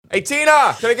Hey,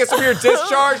 Tina, can I get some of your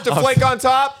discharge to flake on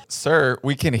top? Sir,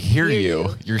 we can hear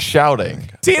you. You're shouting.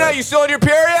 Tina, you still on your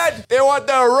period? They want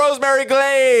the rosemary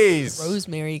glaze.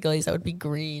 Rosemary glaze, that would be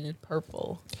green and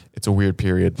purple. It's a weird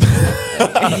period.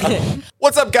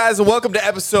 What's up, guys, and welcome to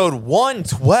episode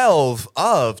 112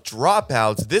 of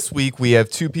Dropouts. This week, we have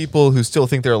two people who still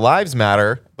think their lives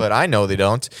matter, but I know they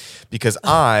don't because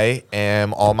I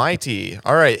am almighty.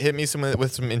 All right, hit me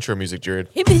with some intro music, Jared.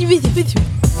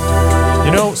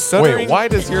 You know, stuttering... Wait, why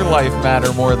does your life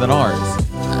matter more than ours?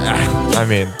 I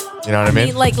mean, you know what I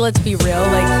mean? Like, let's be real.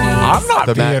 Like, I'm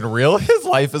not being real. His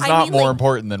life is not more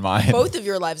important than mine. Both of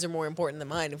your lives are more important than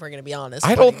mine, if we're going to be honest.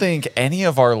 I don't think any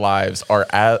of our lives are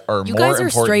more important. You guys are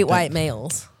straight white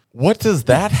males. What does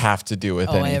that have to do with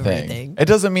anything? Everything. It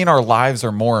doesn't mean our lives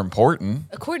are more important.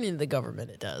 According to the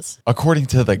government, it does. According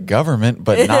to the government,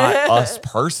 but not us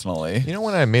personally. You know,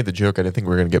 when I made the joke, I didn't think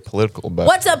we were going to get political. But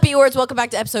what's up, B-Words? Welcome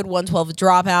back to episode 112 of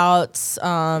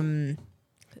Dropouts.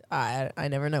 I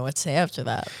never know what to say after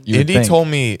that. Indy told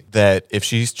me that if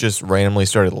she's just randomly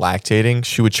started lactating,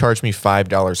 she would charge me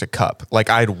 $5 a cup. Like,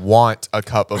 I'd want a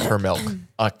cup of her milk.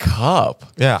 A cup?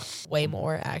 Yeah. Way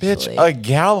more, actually. Bitch, a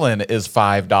gallon is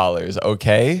 $5,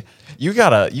 okay? You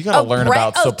gotta learn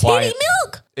about supply. Titty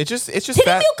milk. It's just titty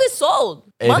milk is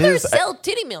sold. Mothers sell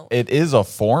titty milk. It is a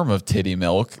form of titty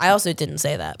milk. I also didn't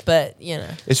say that, but you know.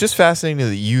 It's just fascinating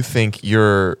that you think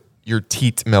your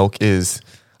teat milk is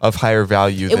of higher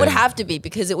value. It would have to be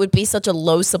because it would be such a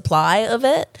low supply of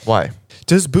it. Why?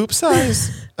 Does boob size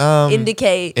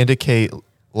indicate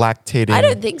lactating? I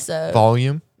don't think so.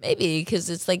 Volume? Maybe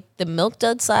because it's like the milk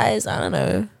dud size. I don't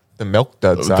know. The milk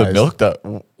dud size. The milk dud.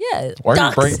 Yeah.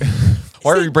 Why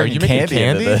are you bringing candy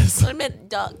into this? I meant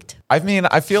ducked. I mean,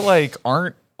 I feel like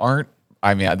aren't.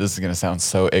 I mean, this is gonna sound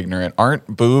so ignorant. Aren't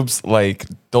boobs like?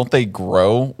 Don't they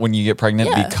grow when you get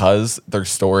pregnant because they're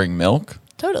storing milk?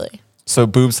 Totally. So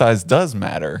boob size does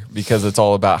matter because it's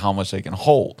all about how much they can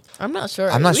hold. I'm not sure.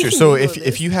 I'm not sure. So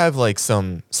if you have like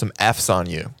some F's on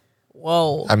you.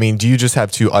 Whoa. I mean, do you just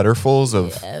have two udderfuls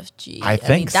of FG? I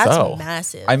think that's so.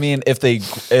 Massive. I mean,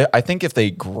 I think if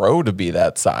they grow to be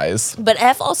that size. But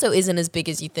F also isn't as big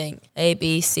as you think. A,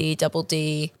 B, C, double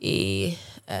D, E,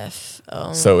 F.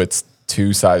 So it's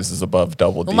two sizes above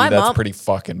double D. That's pretty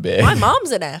fucking big. My mom's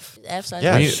an F. F size.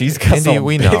 Yeah, she's got some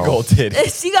big old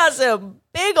titties. She got some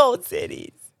big old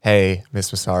titties. Hey,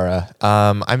 Miss Massara.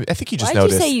 I think you just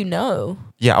noticed. Why did you say you know?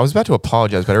 Yeah, I was about to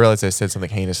apologize, but I realized I said something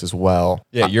heinous as well.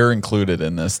 Yeah, you're included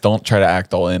in this. Don't try to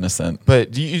act all innocent.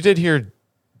 But you did hear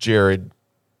Jared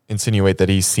insinuate that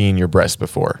he's seen your breast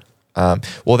before.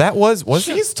 Well, that was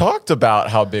she's talked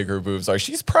about how big her boobs are.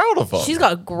 She's proud of them. She's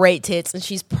got great tits, and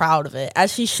she's proud of it,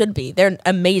 as she should be. They're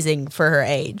amazing for her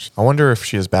age. I wonder if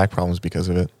she has back problems because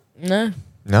of it.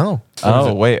 No.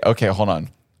 Oh, wait. Okay, hold on.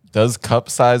 Does cup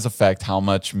size affect how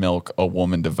much milk a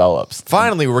woman develops?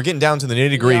 Finally, we're getting down to the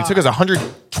nitty-gritty. It took us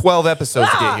 112 episodes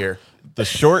to get here. The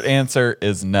short answer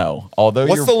is no.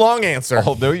 What's the long answer?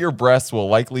 Although your breasts will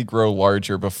likely grow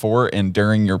larger before and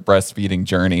during your breastfeeding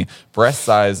journey, breast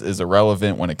size is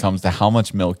irrelevant when it comes to how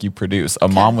much milk you produce. A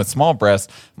mom with small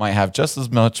breasts might have just as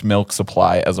much milk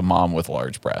supply as a mom with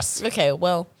large breasts. Okay,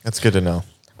 well. That's good to know.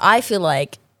 I feel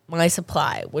like my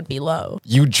supply would be low.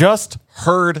 You just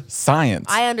heard science.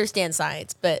 I understand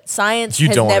science, but science you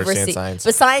has don't never understand seen science.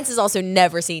 But science has also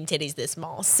never seen titties this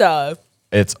small. So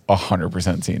it's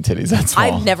 100% seeing titties that small.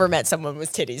 I've never met someone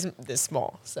with titties this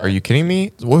small. So. Are you kidding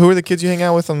me? Who are the kids you hang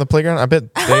out with on the playground? I bet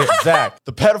Zach,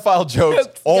 the pedophile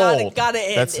joke's old. Gotta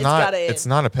end. It's not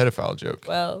a pedophile joke.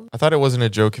 Well, I thought it wasn't a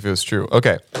joke if it was true.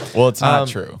 Okay. Well, it's not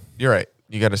true. You're right.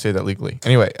 You got to say that legally.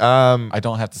 Anyway, I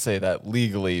don't have to say that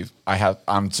legally.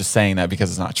 I'm just saying that because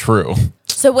it's not true.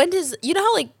 So when does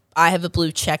how like I have a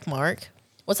blue check mark?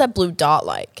 What's that blue dot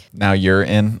like? Now you're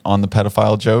in on the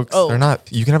pedophile jokes. Oh, they're not.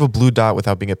 You can have a blue dot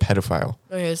without being a pedophile.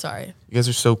 Okay, sorry. You guys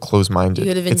are so close-minded. You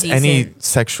could have been it's any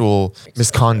sexual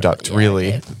misconduct,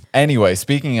 really. Okay. Anyway,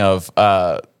 speaking of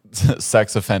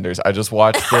sex offenders, I just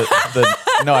watched the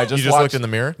no, I just You just looked in the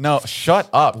mirror? No, shut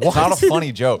up. It's not a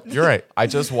funny joke. You're right. I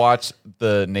just watched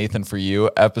the Nathan For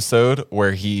You episode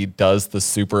where he does the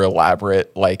super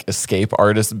elaborate like escape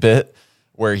artist bit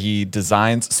where he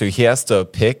designs, so he has to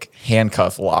pick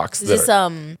handcuff locks. Is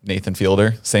this Nathan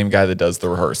Fielder, same guy that does the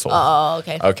rehearsal. Oh,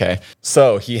 okay. Okay.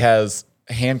 So he has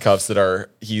handcuffs that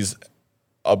he's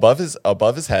above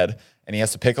his head and he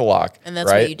has to pick a lock. And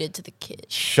that's what you did to the kid.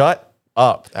 Shut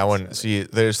up. That one. See,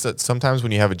 there's sometimes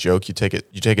when you have a joke, you take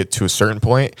it to a certain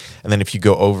point, and then if you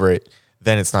go over it,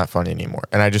 then it's not funny anymore.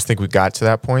 And I just think we got to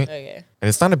that point. Okay. And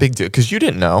it's not a big deal because you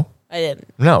didn't know. I didn't.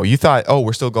 No, you thought, oh,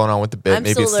 we're still going on with the bit.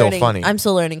 Maybe it's learning, still funny. I'm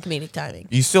still learning comedic timing.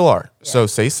 You still are. Yeah. So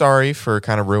say sorry for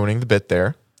kind of ruining the bit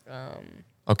there.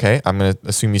 Okay, I'm gonna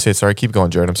assume you say sorry. Keep going,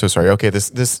 Jared. I'm so sorry. Okay,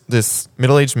 this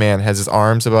middle-aged man has his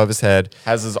arms above his head.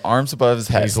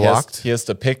 He's locked. He has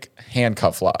to pick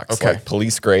handcuff locks. Okay. Like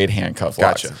police grade handcuff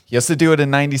locks. Gotcha. He has to do it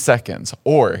in 90 seconds,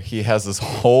 or he has this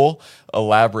whole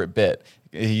elaborate bit.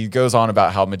 He goes on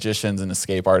about how magicians and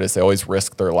escape artists, they always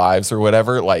risk their lives or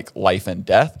whatever, like life and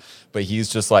death. But he's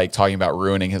just like talking about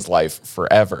ruining his life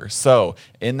forever. So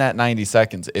in that 90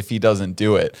 seconds, if he doesn't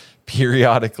do it,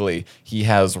 periodically he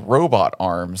has robot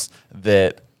arms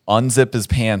that unzip his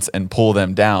pants and pull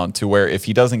them down to where if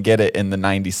he doesn't get it in the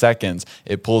 90 seconds,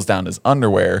 it pulls down his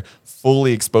underwear,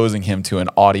 fully exposing him to an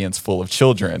audience full of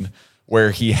children,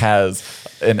 where he has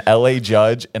an LA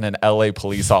judge and an LA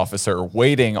police officer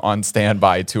waiting on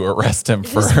standby to arrest him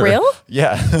for. Is this real?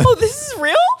 Yeah. Oh, this is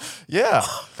real? Yeah.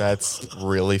 That's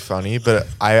really funny. But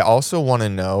I also want to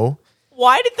know.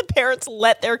 Why did the parents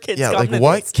let their kids come to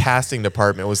what this? casting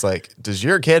department was like, does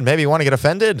your kid maybe want to get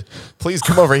offended? Please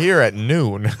come over here at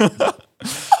noon.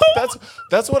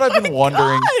 That's what I've been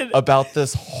wondering about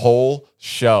this whole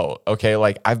show. Okay,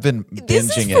 like I've been binging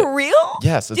This is it. for real?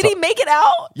 Yes. Did he make it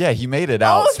out? Yeah, he made it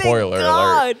out. Oh, thank Spoiler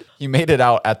God. alert. He made it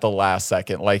out at the last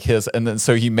second, and then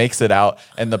so he makes it out,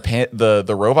 and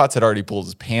the robots had already pulled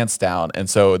his pants down, and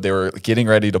so they were getting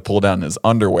ready to pull down his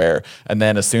underwear, and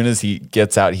then as soon as he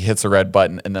gets out, he hits a red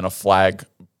button, and then a flag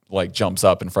like jumps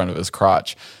up in front of his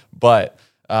crotch. But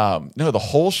no, the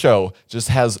whole show just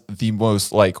has the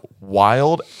most like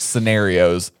wild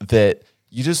scenarios that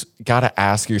you just gotta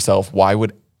ask yourself, why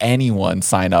would anyone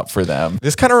sign up for them?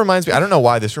 This kind of reminds me, I don't know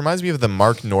why, this reminds me of the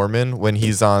Mark Norman when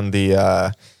he's on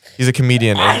the, he's a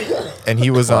comedian and he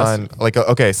was on, like,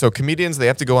 okay, so comedians, they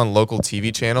have to go on local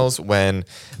TV channels when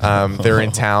they're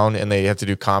in town and they have to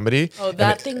do comedy. Oh,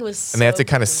 that thing was and they have to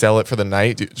kind of sell it for the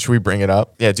night. Should we bring it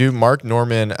up? Yeah, do Mark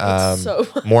Norman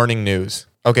morning news.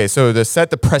 Okay, so to set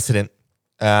the precedent,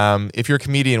 if you're a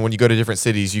comedian, when you go to different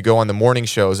cities, you go on the morning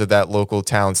shows of that local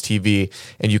town's TV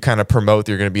and you kind of promote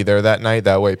that you're going to be there that night.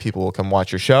 That way people will come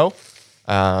watch your show.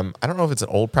 I don't know if it's an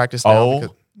old practice now.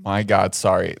 Oh my God,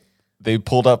 sorry. They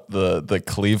pulled up the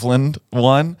Cleveland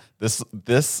one.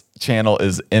 This channel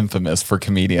is infamous for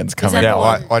comedians coming. Yeah,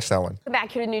 watch that one.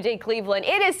 Back here to New Day, Cleveland.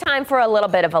 It is time for a little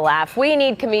bit of a laugh. We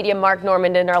need comedian Mark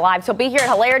Norman in our lives. He'll be here at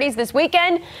Hilarities this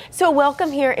weekend. So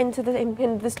welcome here into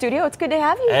the studio. It's good to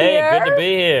have you here. Hey, good to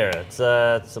be here. It's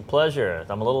a pleasure.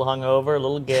 I'm a little hungover, a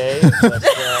little gay, but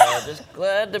just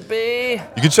glad to be.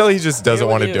 You can tell he just doesn't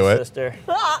want to do it. Sister.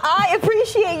 Well, I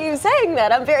appreciate you saying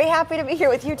that. I'm very happy to be here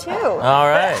with you too. All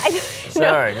right.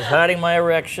 Sorry, just hiding my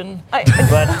erection. But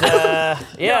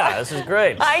yeah, this is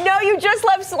great. I know you just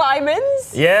left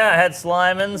Slyman's. Yeah, I had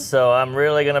Slyman's, so I'm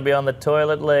really gonna be on the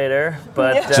toilet later.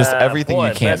 But just everything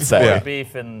you can't best say. corned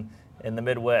beef in the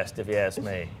Midwest, if you ask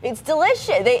me. It's delicious.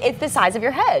 It's the size of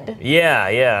your head. Yeah,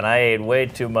 and I ate way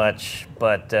too much,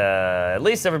 but at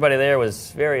least everybody there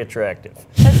was very attractive.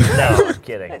 No, I'm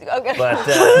kidding. Okay.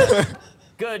 But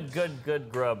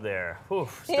good grub there. Whew,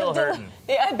 still hurting.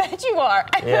 Yeah, I bet you are.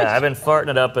 Yeah, I've been farting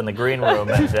it up in the green room,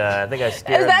 and I think I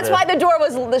scared. That's why the door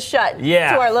was shut.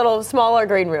 Yeah. To our little smaller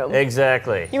green room.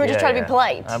 Exactly. You were just trying to be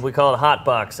polite. We call it hot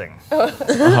boxing.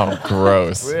 Oh,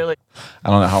 gross. Really?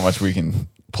 I don't know how much we can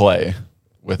play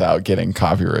without getting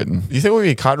copywritten. You think we'd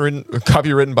be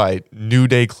copywritten by New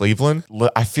Day Cleveland?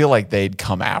 I feel like they'd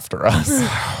come after us.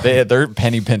 They're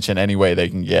penny pinching any way they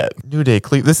can get. New Day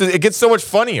Cleveland. It gets so much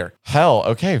funnier. Hell,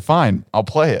 okay, fine. I'll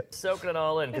play it. Soaking it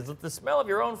all in, because the smell of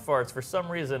your own farts, for some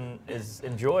reason, is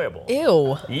enjoyable.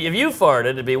 Ew. If you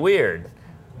farted, it'd be weird.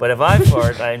 But if I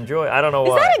fart, I enjoy it. I don't know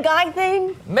why. Is that a guy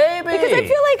thing? Maybe. Because I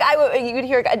feel like you would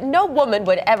hear no woman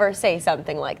would ever say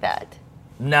something like that.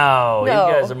 No, No.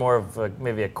 you guys are more of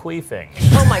maybe a queefing.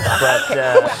 Oh my God.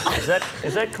 But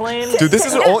is that clean? Dude, this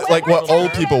is like what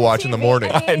old people watch in the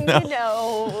morning. I know. You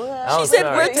know. Oh, She said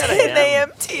sorry. we're It's 10 kinda a.m.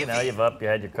 ham. TV. You know, you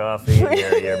had your coffee,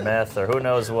 and your meth, or who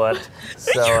knows what.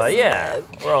 So yeah,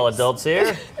 we're all adults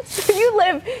here. So you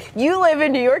live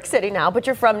in New York City now, but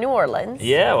you're from New Orleans.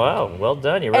 Yeah, wow, well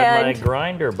done. You read my And-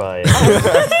 grinder bio. You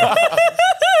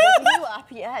up,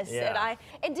 yes. Yeah.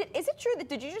 Is it true that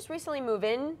did you just recently move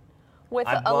in with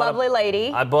I a bought lovely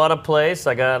lady? I bought a place.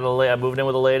 I moved in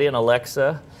with a lady, an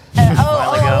Alexa.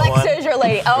 Alexa one. is your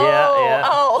lady. Oh, Yeah.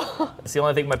 oh. It's the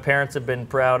only thing my parents have been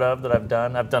proud of that I've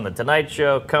done. I've done The Tonight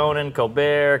Show, Conan,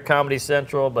 Colbert, Comedy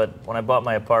Central, but when I bought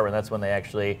my apartment, that's when they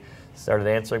actually started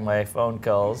answering my phone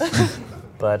calls.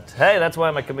 But hey, that's why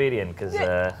I'm a comedian, because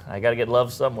I got to get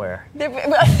love somewhere.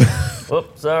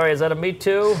 Whoops, sorry, is that a Me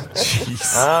Too?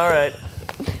 Jeez. All right.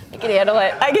 I can handle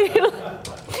it.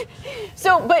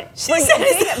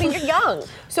 You're young.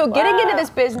 So getting into this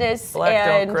business Black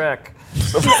and don't crack.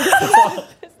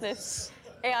 business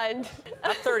and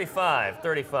I'm 35,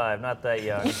 not that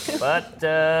young. But,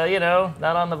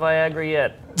 not on the Viagra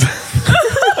yet.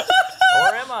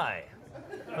 Or am I?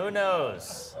 Who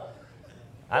knows?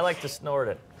 I like to snort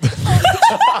it.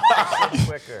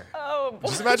 Quicker. oh, boy.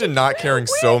 Just imagine not caring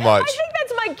so much. I think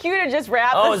that's my cue to just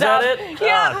wrap Oh, us is that up. it?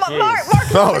 Yeah, Oh, Mark.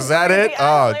 Oh, is that it?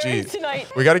 Oh, geez. geez.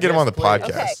 We got to get him on the podcast.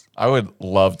 Okay. I would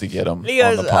love to get him He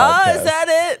goes, on the podcast. is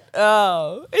that it?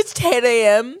 Oh, it's 10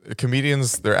 a.m.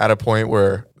 Comedians, they're at a point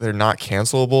where they're not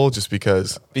cancelable just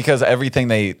because. Because everything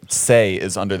they say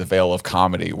is under the veil of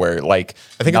comedy, where like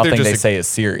I think nothing they're just they say is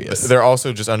serious. They're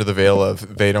also just under the veil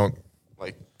of they don't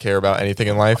like care about anything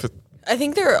in life. I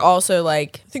think they're also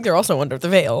under the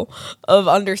veil of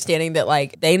understanding that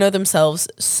like they know themselves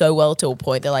so well to a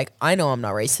point that like, I know I'm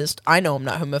not racist. I know I'm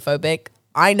not homophobic.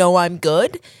 I know I'm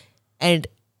good. And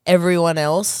everyone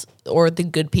else or the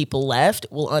good people left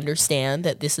will understand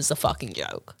that this is a fucking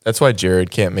joke. That's why Jared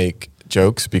can't make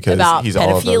jokes because About he's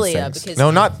all of those pedophilia, things. because No,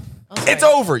 he- not. It's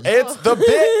over. It's the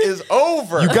bit is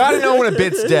over. You got to know when a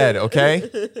bit's dead, okay?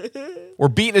 We're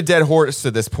beating a dead horse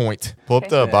to this point. Pull up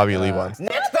the Bobby Lee one.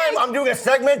 Next time I'm doing a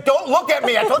segment, don't look at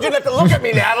me. I told you not to look at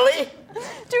me, Natalie.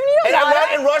 Do you know And I'm not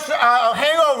that? in Russia.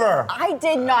 Hangover. I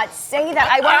did not say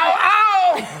that.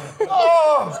 Ow!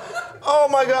 Oh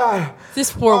my God.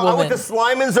 This poor I woman. went to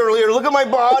Slimans earlier. Look at my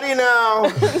body now.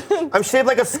 I'm shaped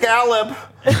like a scallop.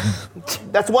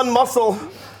 That's one muscle.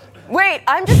 Wait,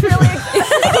 I'm just really excited.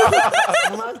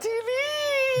 I'm on TV.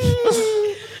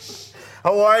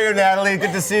 How are you, Natalie?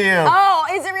 Good to see you. Oh,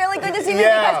 is it really good to see you?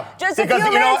 Yeah. Because just a few you know,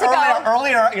 minutes ago.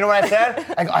 earlier, you know what I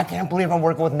said? I go, I can't believe I'm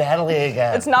working with Natalie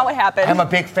again. It's not what happened. I'm a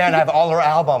big fan. I have all her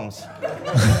albums.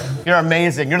 You're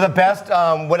amazing. You're the best,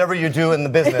 whatever you do in the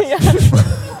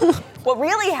business. What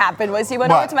really happened was he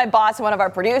went What? over to my boss, one of our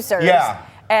producers, Yeah.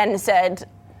 and said,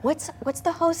 What's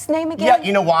the host's name again? Yeah,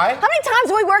 you know why? How many times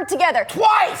have we worked together?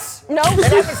 Twice! No. And I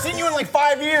haven't seen you in like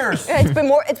 5 years. It's been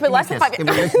less than 5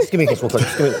 years. Just give me a kiss real quick.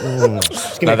 Just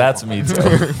give me Now that's me too.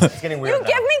 It's getting weird You now.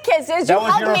 give me kisses, you That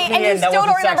was hug me, and you European, that still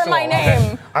don't wasn't remember my sexual.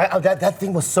 name. Okay. That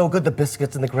thing was so good, the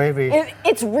biscuits and the gravy.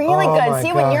 It's really Oh good. my See,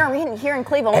 God. when you're here in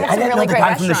Cleveland, we And have I some didn't really know the great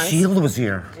guy from The restaurants. Shield was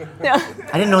here. No.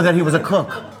 I didn't know that he was a cook.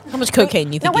 How much cocaine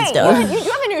do you No, think he's wait, done? you do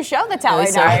have a new show that's out right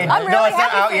now. sorry. I'm really no, it's not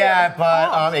happy out for you. yet,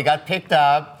 but it got picked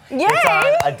up. Yay!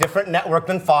 It's on a different network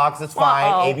than Fox. It's fine.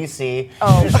 Uh-oh. ABC.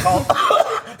 Oh. It's called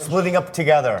Splitting Up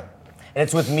Together. And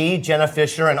it's with me, Jenna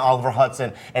Fisher, and Oliver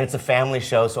Hudson. And it's a family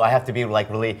show, so I have to be like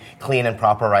really clean and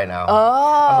proper right now. Oh.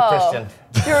 I'm a Christian.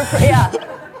 Yeah.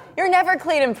 You're never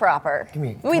clean and proper. Give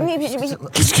me- We need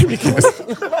Just give me a kiss.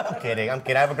 I'm kidding. I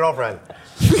have a girlfriend.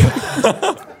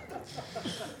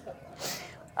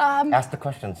 Ask the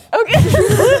questions. Okay.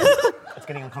 It's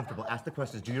getting uncomfortable. Ask the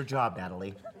questions. Do your job,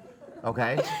 Natalie.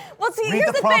 Okay? Well, see, Read here's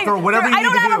the the prompter, thing. whatever you I need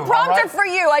don't to have do, a prompter all right? for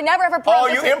you. I never have a Oh,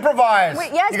 prompter. you improvise. Wait,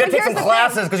 yes, you gotta but take here's some the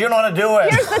classes because you don't know how to do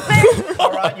it. Here's the thing.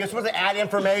 All right, you're supposed to add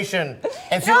information.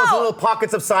 And see those No. little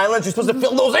pockets of silence? You're supposed to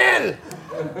fill those in.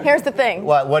 Here's the thing.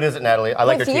 What is it, Natalie? I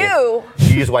like With your teeth. you-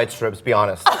 You use white strips, be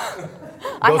honest.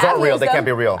 I Those have aren't real. used They them. can't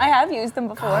be real. I have used them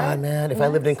before. Ah, man, if I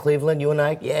lived in Cleveland, you and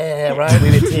I, yeah, right?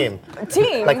 We'd be a team.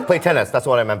 Team. Like play tennis. That's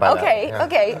what I meant by Okay,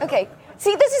 that. Yeah. okay.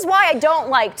 See, this is why I don't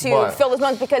like to What? fill those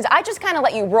moments because I just kind of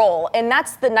let you roll, and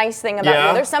that's the nice thing about Yeah?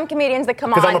 you. There's some comedians that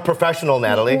come on. Because I'm a professional,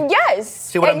 Natalie. Yes.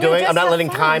 See what and I'm you're doing? just I'm not so letting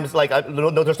fun. times, like, no,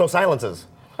 there's no silences.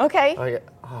 Okay. Oh, yeah.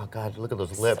 Oh, God, look at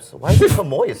those lips. Why is it so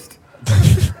moist?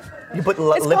 You put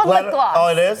It's lip called liner? lip gloss. Oh,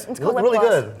 it is? It's You called look lip really gloss.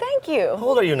 good. Thank you. How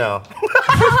old are you now?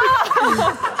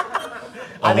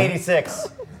 I'm 86.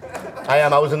 I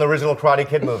am. I was in the original Karate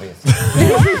Kid movies.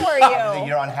 Where were you?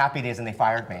 You're on Happy Days and they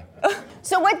fired me.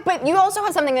 So what? But you also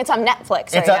have something that's on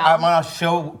Netflix It's right now. I'm on a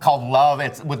show called Love.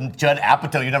 It's with Judd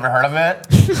Apatow. You never heard of it?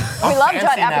 We love Judd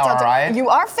Fancy now, Apatow. all right? You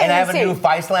are And I have a fancy. new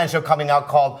Viceland show coming out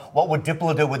called What Would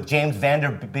Diplo Do with James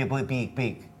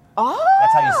Vanderbeek. Oh,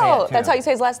 That's how you say it, too. That's how you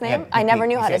say his last name? Yeah, I never Beek.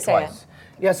 knew You how to say it. twice.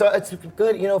 Yeah, so it's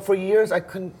good. You know, for years I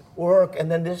couldn't work, and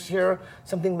then this year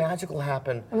something magical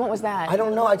happened. And what was that? I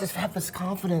don't know. I just have this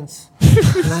confidence,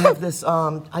 and I have this.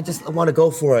 I just want to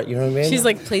go for it. You know what I mean? She's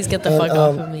like, please get the And, fuck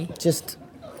off of me. Just.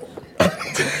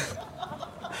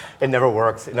 It never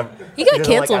works. It never, He got doesn't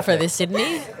canceled like for ethics. this, didn't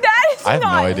he? That is I have no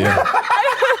not. idea.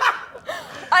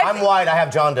 I'm white. I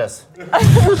have jaundice.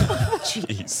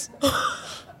 Jeez.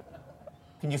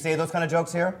 Can you say those kind of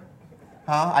jokes here?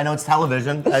 Huh? I know it's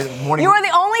television. Morning. You are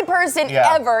the only person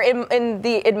Yeah. ever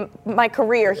in my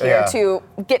career here Yeah. to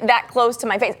get that close to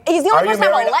my face. He's the Are only you person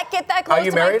I married? will let get that Are close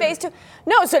you to my married? face too.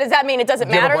 No, so does that mean it doesn't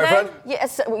Do you have a matter then? boyfriend?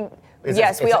 Yes. It's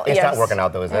Yes, we all. it's yes. not working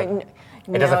out though, is it?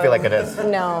 It doesn't feel like it is.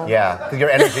 No. Yeah, because your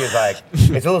energy is like,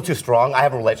 it's a little too strong. I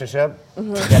have a relationship.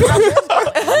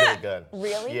 It's really good.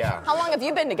 Really? Yeah. How long have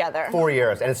you been together? 4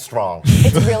 years, and it's strong.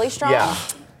 It's really strong? Yeah.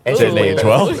 And Didn't age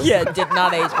well. Yeah, did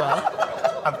not age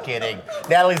well. I'm kidding.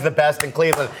 Natalie's the best in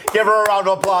Cleveland. Give her a round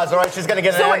of applause, all right? She's gonna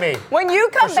get an Emmy. When you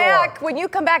come For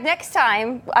sure. back, next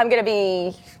time, I'm gonna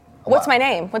be. What's my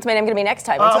name? What's my name gonna be next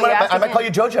time? Until you ask I might again. call you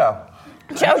JoJo.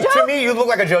 JoJo? To me, you look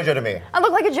like a JoJo to me. I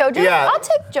look like a JoJo? Yeah. I'll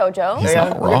take JoJo. He's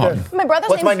not wrong. My brother's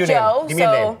What's my name's new name? Joe, Give me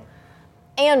a name.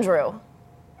 Andrew.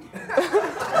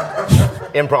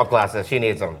 Improv classes, she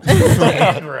needs them.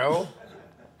 Andrew.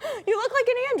 You look like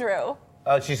an Andrew.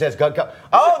 She says, go.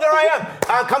 Oh, there I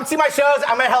am. Come see my shows.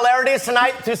 I'm at Hilarities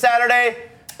tonight through Saturday.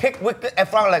 Pick with in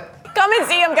front like. Come and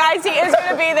see him, guys. He is going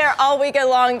to be there all weekend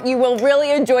long. You will really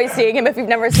enjoy seeing him if you've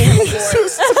never seen him before.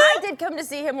 I did come to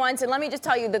see him once, and let me just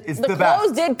tell you, the the clothes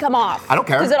best. did come off. I don't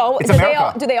care. Does it It's do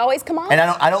America. do they always come off? And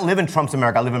I don't live in Trump's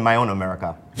America. I live in my own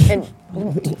America. And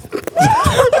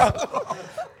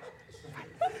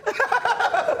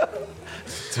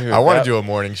Dude, I want to do a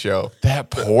morning show. that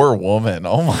poor woman.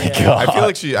 Oh my god. I feel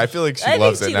like she I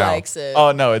loves think it she now. likes it.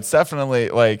 Oh no, it's definitely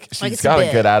like she's it's a got a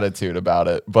bit. good attitude about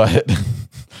it, but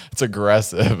it's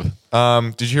aggressive.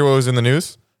 Did you hear what was in the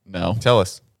news? No. Tell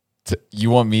us. You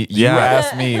want me? You Yeah.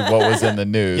 asked me what was in the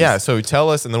news. Yeah, so tell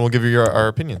us, and then we'll give you our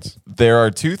opinions. There are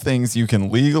two things you can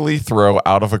legally throw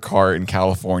out of a car in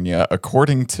California,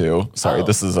 according to. Sorry,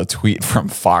 this is a tweet from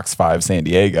Fox 5 San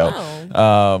Diego.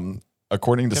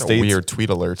 According to Kinda states weird tweet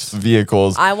alerts.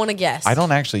 vehicles, I want to guess. I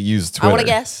don't actually use Twitter. I want to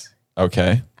guess.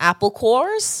 Okay. Apple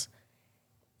cores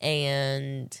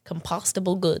and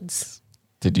compostable goods.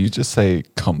 Did you just say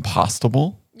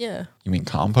compostable? Yeah, You mean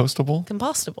compostable?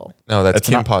 compostable. No, that's It's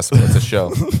not- impossible. It's a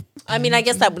show. I mean, I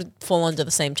guess that would fall under the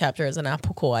same chapter as an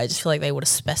apple core. I just feel like they would have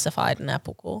specified an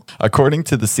apple core. According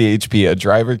to the CHP, a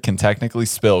driver can technically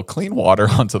spill clean water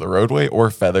onto the roadway or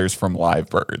feathers from live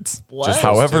birds. What? Just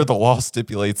however, the law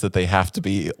stipulates that they have to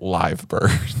be live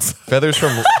birds. Feathers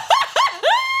from.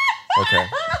 Okay.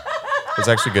 It's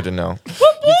actually good to know.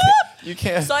 You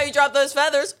can't. Saw you drop those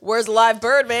feathers. Where's the live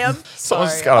bird, ma'am?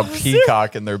 Someone's Sorry. got a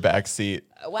peacock in their back seat.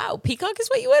 Wow, peacock is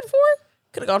what you went for?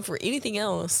 Could have gone for anything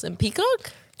else. And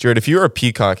peacock? Jared, if you were a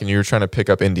peacock and you were trying to pick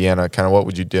up Indiana, kind of what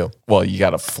would you do? Well, you got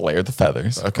to flare the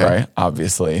feathers, Okay. right?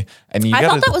 Obviously, and you I got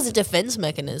thought that to. was a defense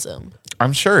mechanism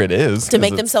I'm sure it is to 'cause make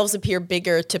it's- themselves appear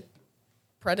bigger to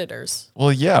predators.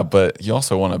 Well, yeah, but you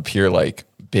also want to appear like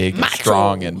big, and Macho.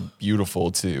 strong, and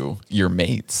beautiful to your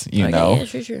mates. You know. Yeah,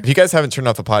 sure. If you guys haven't turned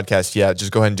off the podcast yet,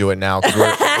 just go ahead and do it now. 'Cause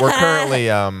we're currently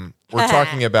we're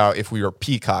talking about if we were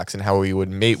peacocks and how we would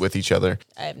mate with each other.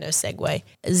 I have no segue.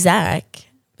 Zach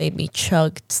made me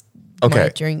chug my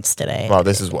Okay. drinks today. Wow,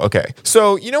 this is okay.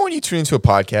 So when you tune into a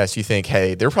podcast, you think,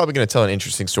 hey, they're probably going to tell an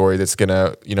interesting story that's going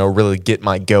to really get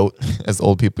my goat, as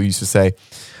old people used to say.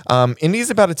 Indy's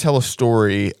about to tell a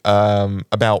story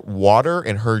about water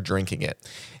and her drinking it,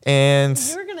 and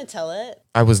You were gonna tell it.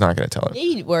 I was not going to tell it.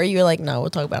 Yeah, where you were like, no, we'll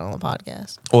talk about it on the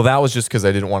podcast. Well, that was just because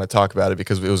I didn't want to talk about it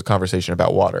because it was a conversation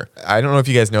about water. I don't know if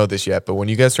you guys know this yet, but when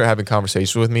you guys start having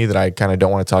conversations with me that I kind of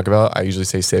don't want to talk about, I usually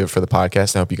say save it for the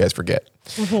podcast, and I hope you guys forget.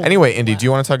 Anyway, Indy, do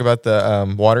you want to talk about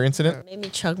the water incident? It made me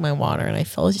chug my water and I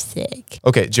felt sick.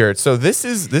 Okay, Jared. So this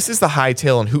is the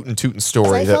hightail and hootin' tootin'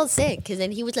 story. I that- felt sick because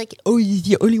then he was like, "Oh, it's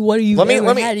the only water you've Let me- ever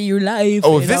let me- had in your life."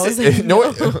 Oh, if And I this was is like,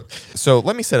 no. So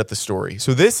let me set up the story.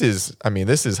 So this is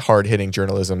hard hitting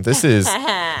journalism. This is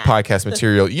podcast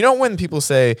material. You know when people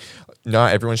say,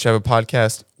 "Not everyone should have a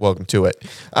podcast." Welcome to it.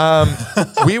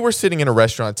 We were sitting in a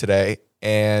restaurant today,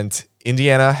 and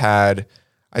Indiana had,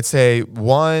 I'd say,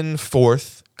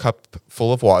 1/4 cup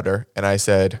full of water, and I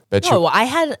said, "Bet you." No, I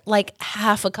had like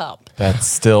half a cup. That's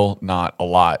still not a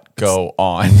lot. Go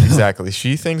on. Exactly.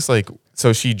 She thinks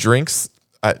so she drinks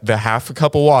the half a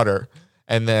cup of water,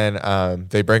 and then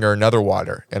they bring her another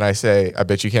water. And I say, I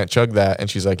bet you can't chug that. And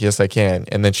she's like, yes, I can.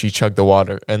 And then she chugged the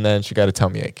water, and then she got a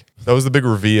tummy ache. That was the big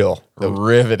reveal.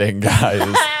 Riveting,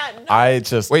 guys. I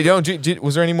just Wait,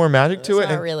 was there any more magic to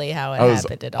That's it? not really how it I was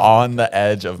happened at all. on the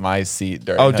edge of my seat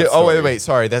during Oh, that wait, story. wait.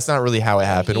 Sorry. That's not really how it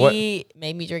happened. What? He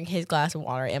made me drink his glass of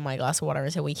water and my glass of water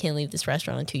and said, "We can't leave this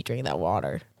restaurant until you drink that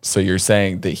water." So you're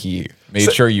saying that he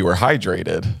made sure you were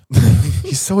hydrated.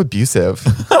 He's so abusive.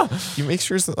 He makes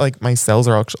sure my cells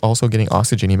are also getting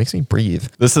oxygen. He makes me breathe.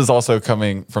 This is also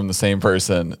coming from the same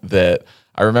person that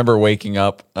I remember waking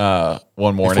up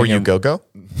one morning. Before you and- go?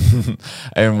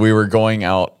 and we were going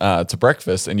out to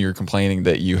breakfast, and you were complaining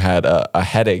that you had a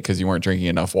headache because you weren't drinking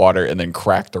enough water, and then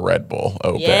cracked a Red Bull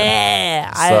open.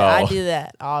 Yeah, I So- do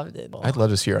that often. I'd love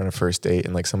to see her on a first date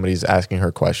and somebody's asking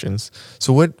her questions.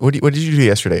 So what did you do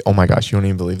yesterday? Oh my gosh, you don't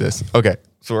even believe this. Okay.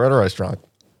 So we're at a restaurant.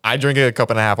 I drink a cup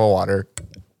and a half of water.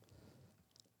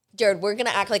 Jared, we're gonna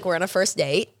act like we're on a first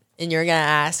date, and you're gonna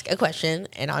ask a question,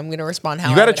 and I'm gonna respond how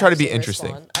You gotta I would try to be actually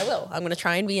interesting. respond. I will. I'm gonna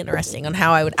try and be interesting on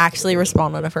how I would actually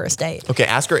respond on a first date. Okay,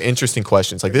 ask her interesting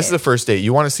questions. Like, this is a first date.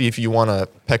 You want to see if you want to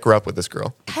peck her up with this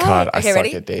girl. God, I Okay, suck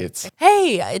ready? at dates.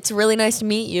 Hey, it's really nice to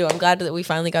meet you. I'm glad that we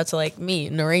finally got to like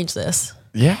meet and arrange this.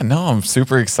 Yeah, no, I'm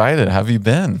super excited. How have you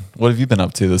been? What have you been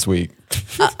up to this week?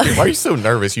 Why are you so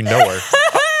nervous? You know her.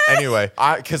 Anyway.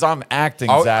 Because I'm acting,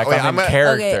 Oh, Zach. wait, I'm in I'm a-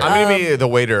 character. Okay, I'm going to be the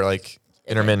waiter, like,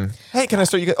 intermittent. Hey, can I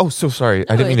start you guys? Oh, so sorry.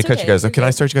 I didn't mean to it's cut okay, you guys. it's Can I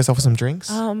okay. start you guys off with some drinks?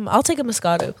 I'll take a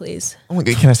Moscato, please. Oh my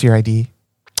God, can I see your ID?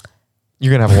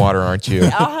 You're going to have water, aren't you?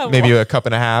 I'll have Maybe a cup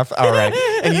and a half. All right.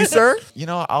 And you, sir? You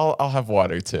know, I'll have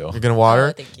water too. You're going to water?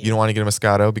 Oh, thank you. You don't want to get a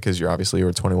Moscato because you're obviously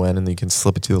over 21 and you can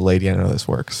slip it to the lady. I know this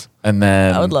works. And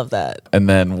then I would love that. And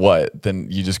then what?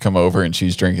 Then you just come over and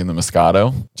she's drinking the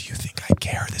Moscato? Do you think I'd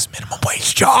care this minimum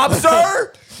wage job,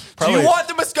 sir? Do Probably- you want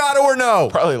the Moscato or no?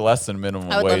 Probably less than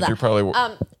minimum I would wage. love that. You're probably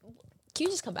Can you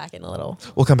just come back in a little?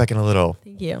 We'll come back in a little.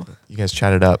 Thank you. You guys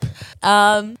chat it up.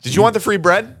 Did you want the free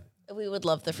bread? We would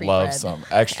love the free love bread. some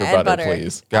extra And butter,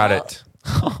 please. Got Oh. it.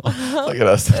 Look at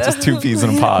us, just two peas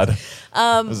in a pod. This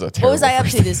is a What was terrible I up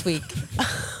first to this week?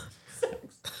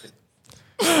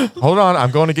 Hold on. I'm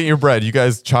going to get your bread. You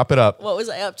guys chop it up. What was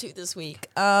I up to this week?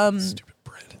 Stupid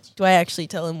bread. Do I actually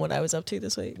tell him what I was up to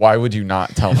this week? Why would you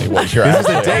not tell me what you're This is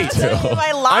actually a date. up to? If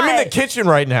I lie. I'm in the kitchen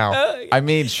right now. I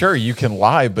mean, sure, you can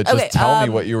lie, but just Okay, tell me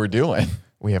what you were doing.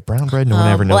 We have brown bread. No one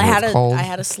ever knows well, what it's called. I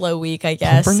had a slow week, I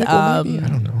guess. Pumpernickel, maybe? I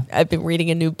don't know. I've been reading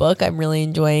a new book. I'm really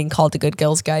enjoying called The Good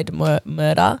Girl's Guide to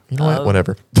Murder. You know what?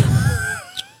 Whatever.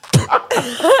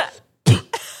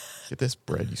 Get this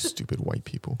bread, you stupid white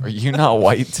people. Are you not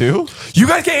white too? You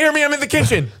guys can't hear me. I'm in the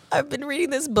kitchen. I've been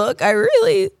reading this book. I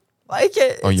really like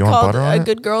it. Oh, you It's want called butter on A it?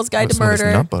 Good Girl's Guide Oh, to some of it's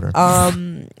Murder. nut butter.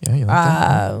 Yeah, you like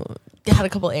that? Had a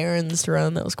couple errands to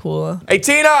run. That was cool. Hey,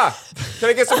 Tina, can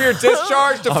I get some of your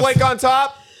discharge to flake on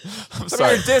top? Some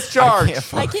of your discharge.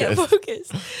 I can't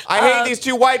focus. I hate these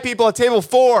two white people at table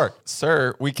 4.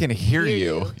 Sir, we can hear Hear you.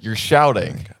 you. You're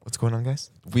shouting. What's going on,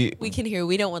 guys? We We can hear.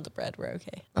 We don't want the bread. We're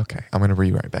okay. Okay, I'm going to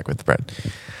be right back with the bread.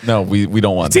 no, we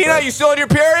don't want Tina, that. you still on your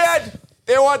period?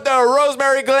 They want the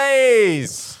rosemary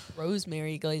glaze.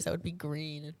 Rosemary glaze. That would be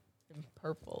green and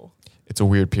purple. It's a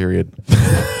weird period. So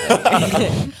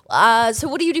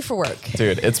what do you do for work?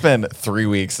 Dude, it's been 3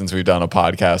 weeks since we've done a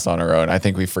podcast on our own. I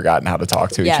think we've forgotten how to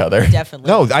talk to each Yeah, other. definitely.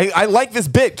 No, I like this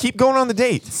bit. Keep going on the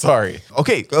date. Sorry.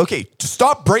 Okay, just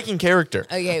stop breaking character.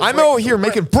 Okay, I'm we're- over here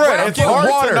making bread. I'm It's getting hard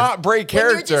water. to not break When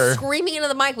you're character. just screaming into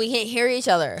the mic, we can't hear each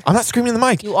other. I'm not screaming in the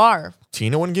mic. You are.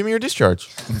 Tina wouldn't give me your discharge.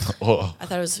 Oh, I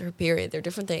thought it was her period. They're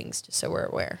different things, just so we're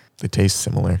aware. They taste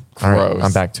similar. All right, Gross.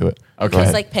 I'm back to it. okay.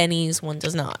 It's like pennies. One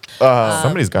does not.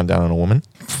 Somebody's gone down on a woman.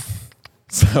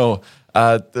 So,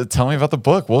 tell me about the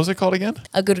book. What was it called again?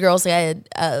 A Good Girl's Guide.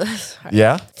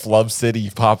 Yeah, Flub City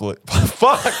Poplar.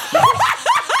 Fuck.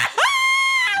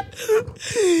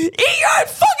 Eat your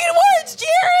fucking words,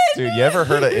 Jared. Dude, you ever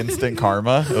heard of instant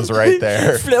karma? It was right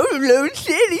there. Flow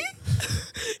City.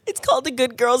 It's called The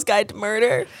Good Girl's Guide to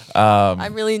Murder.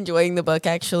 I'm really enjoying the book.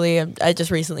 Actually, I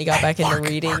just recently got back into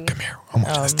reading. Mark, come here. I'm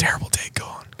watching this terrible date. Go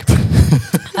on.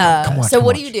 Come on. So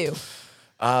what do you do?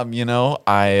 You know,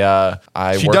 I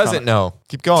She work on- doesn't know.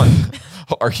 Keep going.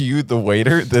 Are you the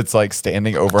waiter that's like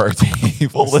standing over our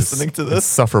table listening to It's this?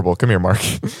 sufferable. Come here, Mark.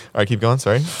 All right, keep going.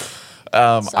 Sorry.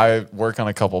 I work on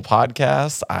a couple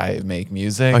podcasts. I make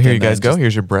music. Oh, here you and then guys go. just-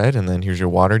 Here's your bread, and then here's your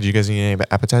water. Do you guys need any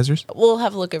appetizers? We'll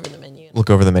have a look over the menu. Look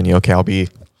over the menu. Okay, I'll be.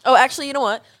 Oh, actually, you know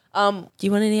what? Do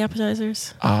you want any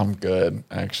appetizers? I'm good,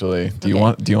 actually. Do you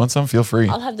Okay. want some? Feel free.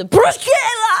 I'll have the bruschetta.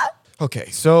 Okay,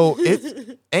 so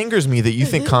it angers me that you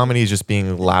think comedy is just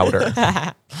being louder.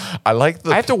 I like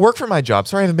the I have to work for my job.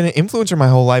 Sorry, I haven't been an influencer my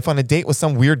whole life on a date with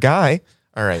some weird guy.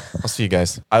 All right, I'll see you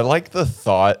guys. I like the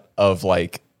thought of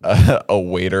like a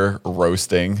waiter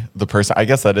roasting the person. I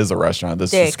guess that is a restaurant.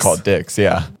 This is Dick's. called Dick's.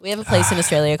 Yeah. We have a place in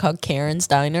Australia called Karen's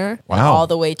Diner. Wow. All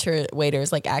the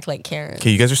waiters like act like Karen. Okay,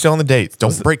 you guys are still on the date.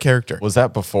 Don't break character. Was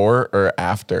that before or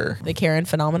after? The Karen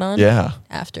phenomenon. Yeah.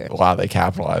 After. Wow, they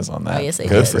capitalize on that. Oh, yes, they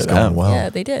Good did. for It's them. going well. Yeah,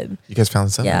 they did. You guys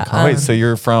found something Yeah, in common. Wait, so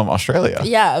you're from Australia?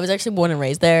 Yeah, I was actually born and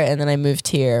raised there, and then I moved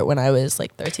here when I was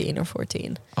like 13 or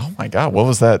 14. Oh my God, what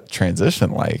was that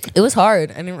transition like? It was hard.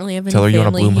 I didn't really have any Tell her you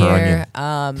wanna family bloom her here.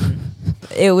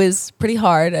 It was pretty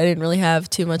hard. I didn't really have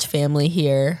too much family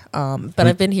here, but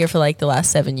I've been here for like the last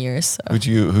 7 years. So. Who'd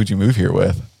you move here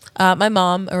with? My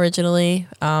mom originally,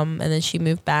 and then she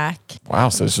moved back. Wow,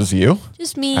 so it's just you?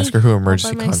 Just me. Ask her who all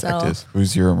emergency by contact myself. is.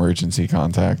 Who's your emergency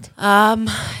contact?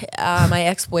 My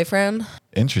ex-boyfriend.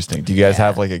 Interesting. Do you guys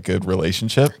have like a good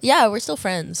relationship? Yeah, we're still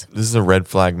friends. This is a red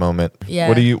flag moment. Yeah.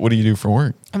 What do you do for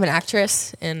work? I'm an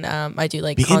actress, and I do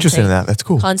like Be interested in that. That's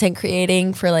cool. content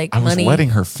creating for like I was money.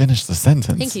 letting her finish the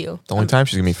sentence. Thank you. The only time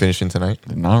she's gonna be finishing tonight.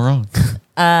 Not wrong.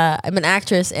 I'm an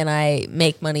actress, and I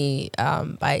make money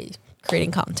by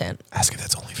creating content. Ask if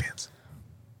that's OnlyFans.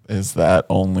 Is that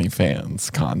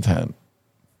OnlyFans content?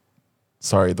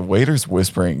 Sorry, the waiter's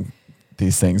whispering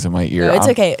these things in my ear. No, it's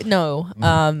okay.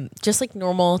 No, just like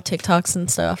normal TikToks and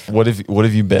stuff. What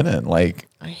have you been in? Like,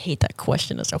 I hate that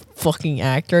question as a fucking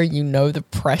actor. You know the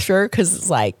pressure because it's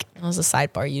like it was a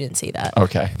sidebar. You didn't see that.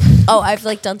 okay. Oh, I've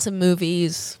like done some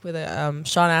movies with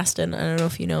Sean Astin. I don't know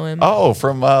if you know him. Oh,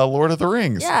 from Lord of the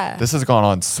Rings. Yeah. This has gone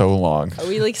on so long. Are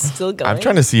we like still going? I'm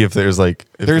trying to see if there's like.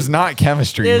 There's not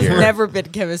chemistry There's here. never been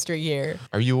chemistry here.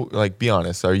 Are you like? Be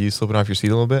honest. Are you slipping off your seat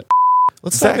a little bit?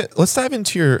 Let's Zach- dive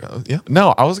into your. Yeah.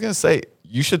 No, I was gonna say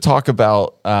you should talk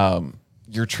about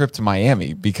your trip to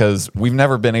Miami because we've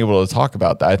never been able to talk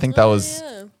about that. I think that was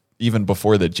even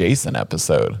before the Jason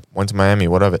episode. Went to Miami.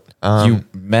 What of it? You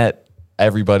met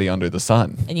everybody under the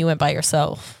sun. And you went by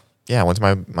yourself. Yeah, I went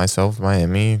to myself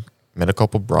Miami. Met a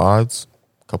couple broads,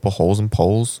 a couple holes and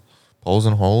poles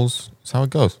and holes. That's how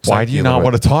it goes. Why do you not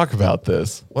want to talk about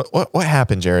this? What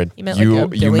happened, Jared? You met like a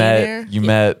billionaire? You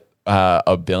met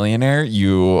a billionaire.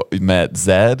 You met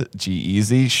Zed,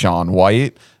 G-Eazy, Sean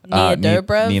White, Nina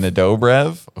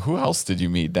Dobrev. Who else did you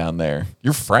meet down there?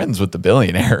 You're friends with the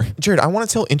billionaire. Jared, I want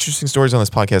to tell interesting stories on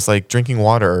this podcast, like drinking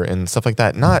water and stuff like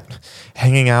that. Not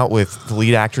hanging out with the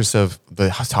lead actress of the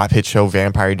top hit show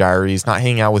Vampire Diaries. Not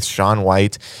hanging out with Sean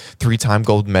White, 3-time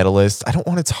gold medalist. I don't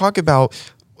want to talk about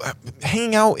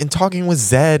hanging out and talking with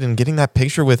Zed and getting that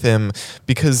picture with him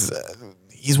because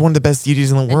he's one of the best DJs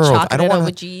in the world. I don't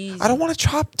want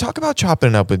to talk about chopping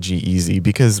it up with G-Eazy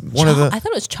because I thought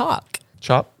it was chalk.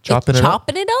 Chopping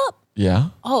it up? Yeah.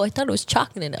 Oh, I thought it was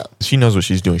chalking it up. She knows what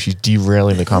she's doing. She's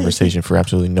derailing the conversation for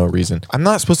absolutely no reason. I'm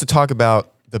not supposed to talk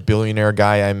about the billionaire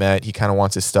guy I met. He kind of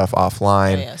wants his stuff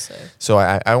offline. Oh, yeah, so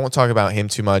I won't talk about him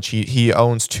too much. He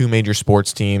owns 2 major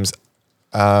sports teams.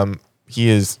 He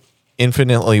is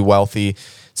infinitely wealthy.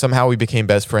 Somehow we became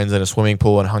best friends in a swimming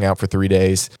pool and hung out for 3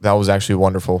 days. That was actually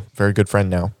wonderful. Very good friend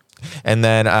now. And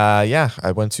then,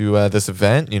 I went to this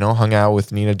event, hung out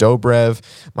with Nina Dobrev.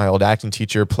 My old acting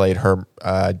teacher played her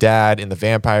dad in the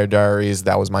Vampire Diaries.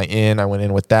 That was my in. I went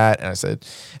in with that. And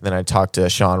then I talked to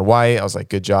Sean White. I was like,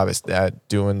 good job at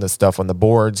doing the stuff on the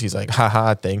boards. He's like,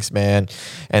 haha, thanks, man.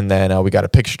 And then we got a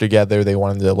picture together. They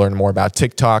wanted to learn more about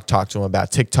TikTok, talk to him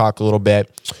about TikTok a little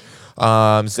bit.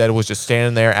 Zed was just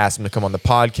standing there, asked him to come on the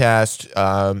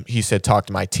podcast. He said, talk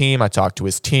to my team. I talked to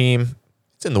his team.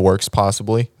 It's in the works,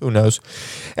 possibly. Who knows?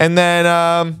 And then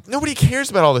nobody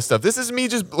cares about all this stuff. This is me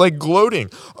just like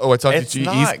gloating. Oh, I talked to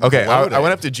G-Eazy. Okay, I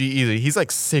went up to G-Eazy. He's like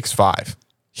 6'5",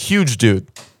 huge dude.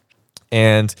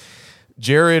 And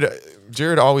Jared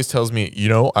always tells me,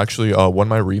 actually, one of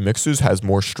my remixes has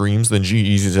more streams than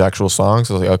G-Eazy's actual songs.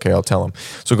 I was like, okay, I'll tell him.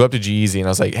 So I go up to G-Eazy and I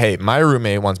was like, hey, my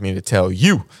roommate wants me to tell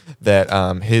you that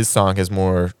his song has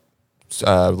more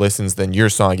listens than your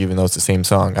song, even though it's the same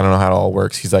song. I don't know how it all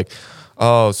works. He's like,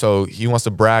 oh, so he wants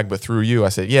to brag, but through you. I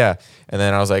said, yeah. And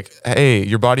then I was like, hey,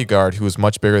 your bodyguard, who was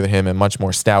much bigger than him and much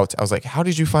more stout. I was like, how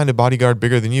did you find a bodyguard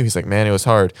bigger than you? He's like, man, it was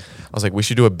hard. I was like, we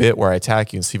should do a bit where I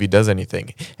attack you and see if he does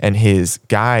anything. And his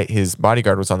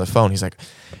bodyguard was on the phone. He's like,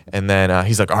 and then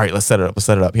he's like, all right, let's set it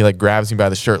up. He like grabs me by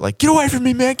the shirt, like, get away from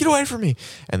me, man, get away from me.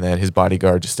 And then his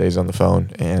bodyguard just stays on the phone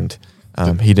and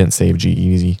he didn't save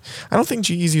G-Eazy. I don't think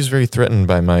G-Eazy is very threatened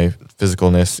by my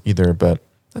physicalness either, but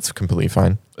that's completely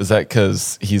fine. Is that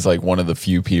because he's like one of the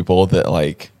few people that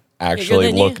like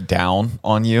actually look down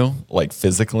on you, like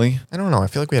physically? I don't know. I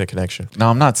feel like we had a connection. No,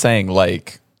 I'm not saying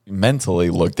like mentally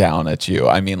look down at you.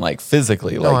 I mean like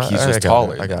physically, like he's just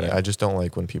taller. I got it. I just don't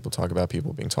like when people talk about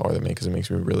people being taller than me because it makes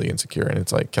me really insecure. And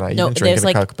it's like, can I even drink in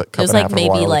a cup and a half of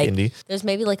water like Indy? There's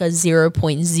maybe like a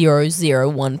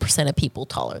 0.001% of people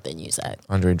taller than you, Zach.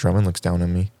 Andre Drummond looks down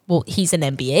on me. Well, he's an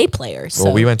NBA player. So.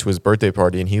 Well, we went to his birthday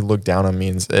party and he looked down on me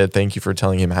and said, thank you for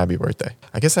telling him happy birthday.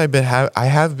 I guess I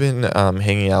have been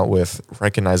hanging out with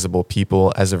recognizable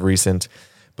people as of recent,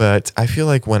 but I feel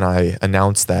like when I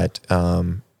announced that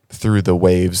through the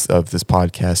waves of this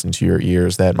podcast into your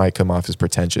ears, that might come off as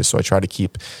pretentious. So I try to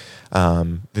keep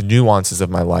the nuances of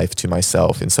my life to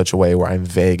myself in such a way where I'm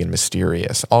vague and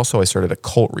mysterious. Also, I started a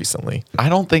cult recently. I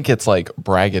don't think it's like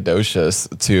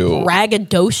braggadocious to...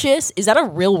 Braggadocious? Is that a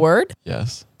real word?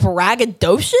 Yes.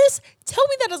 Braggadocious? Tell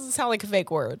me that doesn't sound like a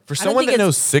fake word. For someone that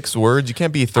knows 6 words, you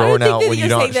can't be throwing out when you're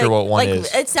not sure what one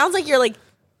is. It sounds like you're like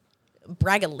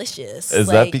braggalicious. Is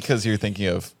that because you're thinking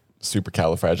of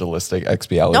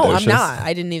supercalifragilisticexpialidocious. No, I'm not.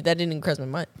 I didn't even, that didn't even cross my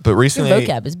mind. But Your recently,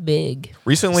 vocab is big.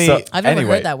 So, I've never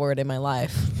anyway, heard that word in my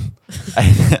life.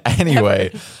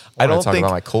 Anyway, I I don't talk think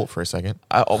about my cult for a second.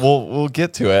 we'll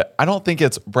get to it. I don't think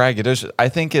it's braggadocious. I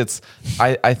think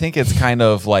it's kind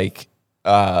of like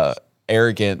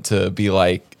arrogant to be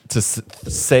like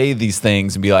say these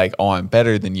things and be like, oh, I'm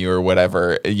better than you or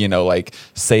whatever. You know, like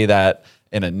say that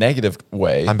in a negative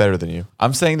way. I'm better than you.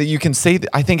 I'm saying that you can say that.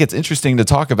 I think it's interesting to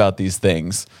talk about these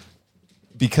things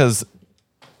because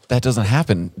that doesn't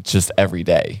happen just every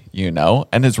day, you know,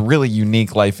 and it's really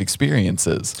unique life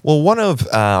experiences. Well, one of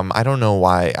I don't know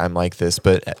why I'm like this,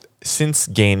 but since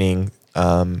gaining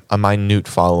a minute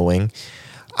following,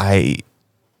 I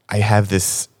have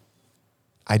this.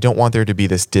 I don't want there to be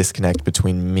this disconnect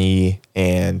between me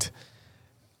and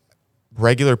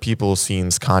regular people.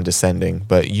 Seems condescending,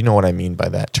 but you know what I mean by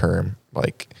that term,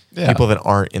 like people that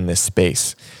aren't in this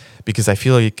space, because I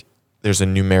feel like there's a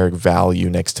numeric value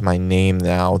next to my name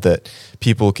now that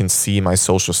people can see my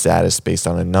social status based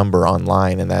on a number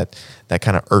online, and that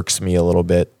kind of irks me a little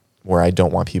bit, where I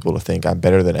don't want people to think I'm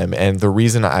better than them. And the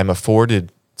reason I'm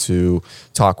afforded to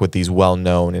talk with these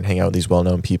well-known and hang out with these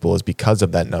well-known people is because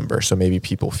of that number. So maybe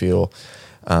people feel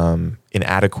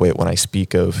inadequate when I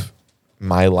speak of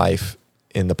my life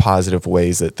in the positive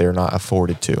ways that they're not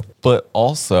afforded to. But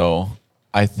also,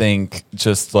 I think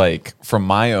just like from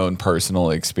my own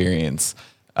personal experiences,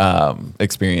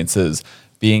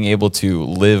 being able to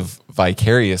live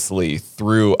vicariously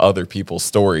through other people's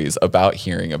stories about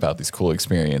hearing about these cool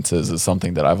experiences is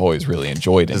something that I've always really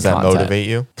enjoyed. Does that motivate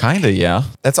you? Kinda, yeah.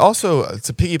 That's also,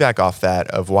 to piggyback off that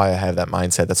of why I have that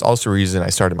mindset, that's also the reason I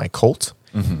started my cult.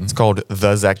 Mm-hmm. It's called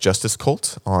The Zach Justice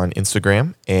Cult on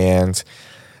Instagram. And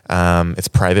it's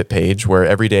a private page where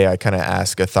every day I kind of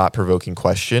ask a thought-provoking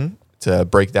question to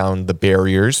break down the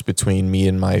barriers between me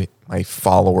and my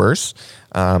followers.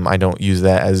 I don't use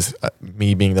that as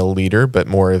me being the leader, but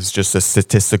more as just a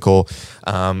statistical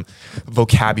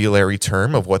vocabulary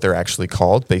term of what they're actually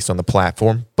called based on the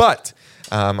platform. But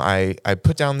I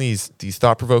put down these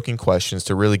thought-provoking questions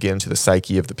to really get into the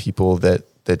psyche of the people that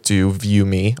do view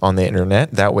me on the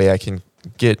internet. That way I can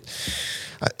get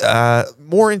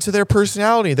more into their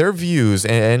personality, their views,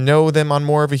 and know them on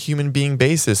more of a human being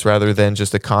basis rather than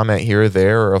just a comment here or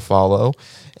there or a follow.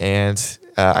 And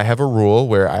I have a rule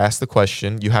where I ask the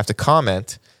question, you have to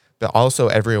comment, but also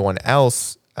everyone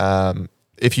else,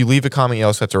 if you leave a comment, you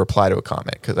also have to reply to a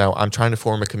comment, because I'm trying to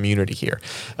form a community here.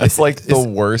 It's like the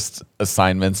worst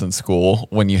assignments in school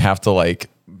when you have to like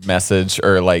message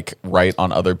or like write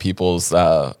on other people's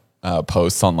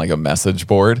posts on like a message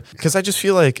board. Because I just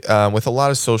feel like with a lot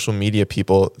of social media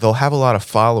people, they'll have a lot of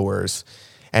followers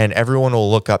and everyone will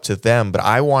look up to them. But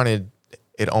I wanted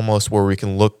it almost where we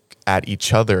can look at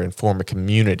each other and form a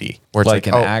community where it's like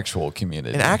an actual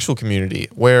community. An actual community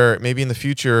where maybe in the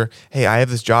future, hey, I have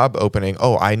this job opening.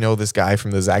 Oh, I know this guy from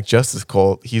the Zach Justice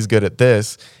Cult. He's good at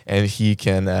this, and he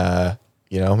can,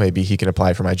 maybe he can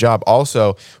apply for my job.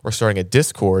 Also, we're starting a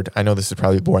Discord. I know this is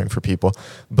probably boring for people,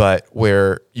 but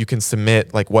where you can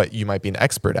submit like what you might be an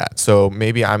expert at. So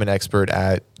maybe I'm an expert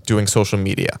at doing social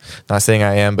media. Not saying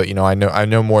I am, but I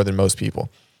know more than most people.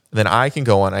 Then I can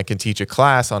go on, I can teach a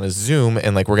class on a Zoom,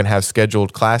 and like we're going to have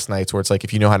scheduled class nights where it's like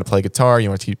if you know how to play guitar, you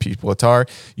want to teach people guitar,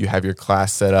 you have your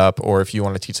class set up. Or if you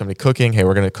want to teach somebody cooking, hey,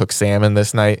 we're going to cook salmon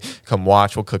this night. Come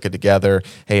watch, we'll cook it together.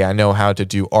 Hey, I know how to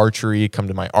do archery. Come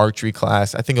to my archery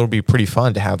class. I think it'll be pretty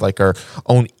fun to have like our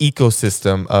own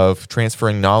ecosystem of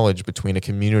transferring knowledge between a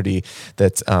community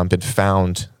that's been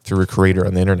found through a creator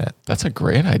on the internet. That's a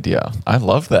great idea. I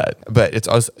love that. But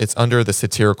it's under the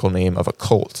satirical name of a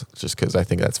cult, just because I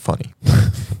think that's funny.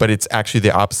 But it's actually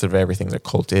the opposite of everything that a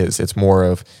cult is. It's more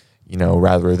of,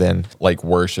 rather than like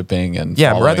worshiping and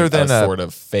rather than a sort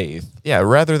of faith. Yeah,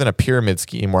 rather than a pyramid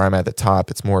scheme where I'm at the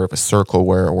top, it's more of a circle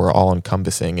where we're all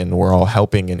encompassing and we're all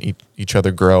helping and each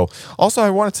other grow. Also, I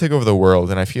want to take over the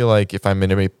world, and I feel like if I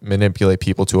manipulate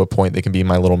people to a point, they can be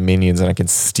my little minions, and I can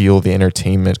steal the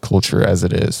entertainment culture as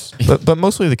it is. But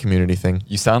mostly the community thing.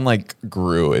 You sound like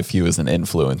Gru if he was an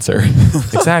influencer.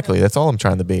 Exactly. That's all I'm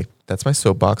trying to be. That's my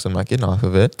soapbox. I'm not getting off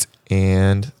of it.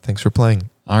 And thanks for playing.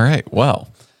 All right. Well,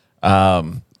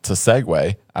 to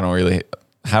segue, I don't really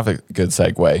have a good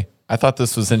segue. I thought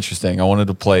this was interesting. I wanted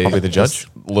to play I'll be the judge.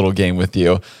 Little game with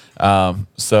you.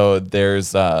 So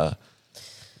there's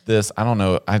this, I don't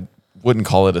know, I wouldn't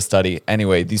call it a study.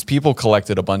 Anyway, these people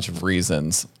collected a bunch of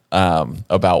reasons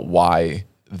about why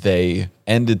they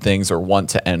ended things or want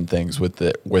to end things with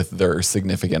their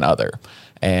significant other.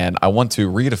 And I want to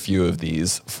read a few of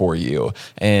these for you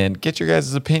and get your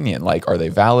guys' opinion. Like, are they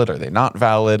valid? Are they not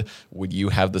valid? Would you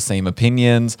have the same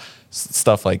opinions?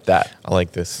 Stuff like that. I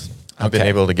like this. I've been Okay.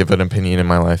 able to give an opinion in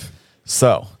my life.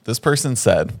 So this person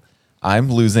said,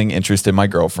 I'm losing interest in my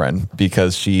girlfriend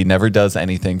because she never does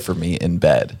anything for me in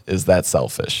bed. Is that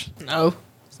selfish? No,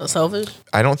 it's not selfish.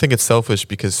 I don't think it's selfish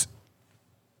because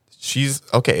she's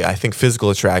okay. I think physical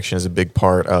attraction is a big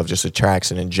part of just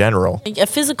attraction in general. Like the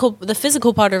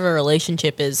physical part of a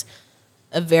relationship is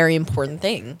a very important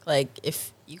thing. Like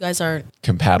if you guys aren't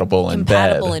Compatible in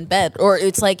bed. or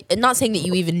it's like, and not saying that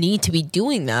you even need to be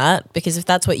doing that, because if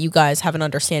that's what you guys have an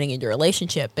understanding in your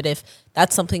relationship, but if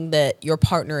that's something that your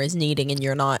partner is needing and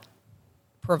you're not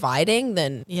providing,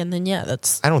 then yeah,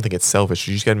 that's I don't think it's selfish.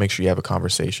 You just got to make sure you have a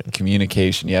conversation.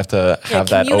 Communication. You have to have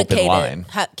that open line.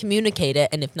 Communicate it,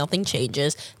 and if nothing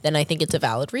changes, then I think it's a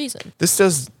valid reason. This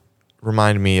does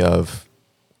remind me of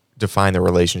Define the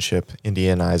Relationship,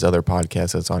 India and I's other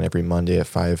podcast that's on every Monday at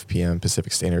 5 p.m.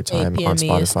 Pacific Standard Time 8 p.m. on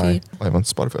Spotify. EST. Live on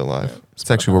Spotify Live.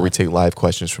 It's actually where we take live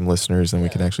questions from listeners and we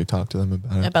can actually talk to them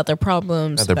about it. About their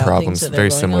problems, About their about problems. things that Very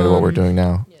they're similar to going what we're on. doing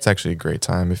now. It's actually a great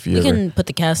time if you We ever, can put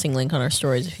the casting link on our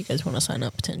stories if you guys want to sign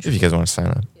up potentially. if you guys want to sign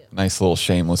up. Nice little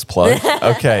shameless plug.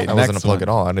 Okay, That wasn't a plug one. at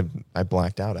all. I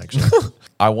blacked out actually.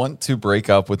 I want to break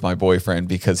up with my boyfriend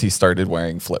because he started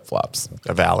wearing flip-flops.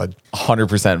 A valid.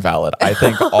 100% valid. I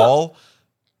think all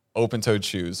open-toed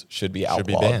shoes should be outlawed.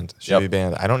 Should be banned. Should Yep. be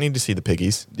banned. I don't need to see the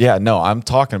piggies. Yeah, no, I'm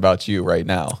talking about you right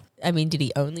now. I mean, did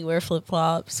he only wear flip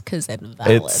flops? Because that's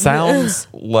valid. It sounds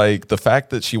like the fact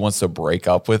that she wants to break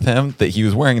up with him, that he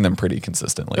was wearing them pretty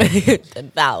consistently.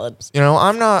 valid. You know,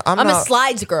 I'm not a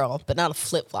slides girl, but not a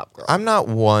flip flop girl. I'm not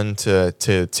one to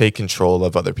take control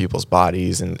of other people's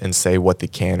bodies and say what they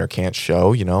can or can't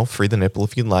show, you know, free the nipple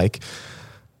if you'd like.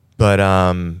 But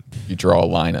You draw a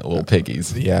line at little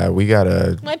piggies. yeah, we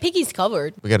gotta My piggy's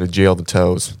covered. jail the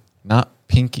toes. Not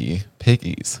pinky,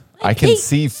 piggies. I can pig-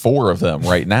 see 4 of them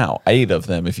right now. 8 of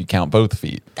them if you count both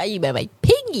feet. Thought you meant my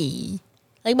piggy.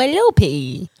 Like my little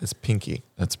piggy. It's pinky.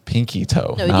 That's pinky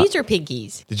toe. No, not- these are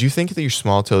piggies. Did you think that your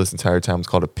small toe this entire time was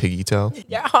called a piggy toe?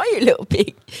 They're all your little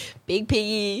pig. Big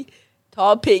piggy,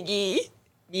 tall piggy,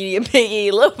 medium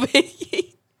piggy, little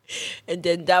piggy. And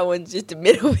then that one's just a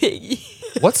middle piggy.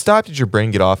 What stop did your brain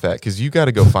get off at? Because you got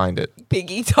to go find it.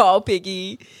 Piggy, tall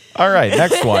piggy. All right,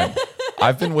 next one.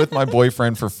 I've been with my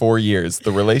boyfriend for 4 years.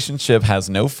 The relationship has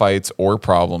no fights or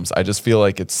problems. I just feel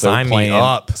like it's so Sign me plain,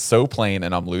 up. so plain,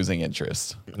 and I'm losing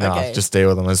interest. No, Okay. just stay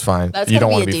with them. It's fine. That's You gonna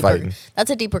don't want a to be deeper, fighting.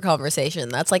 That's a deeper conversation.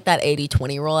 That's like that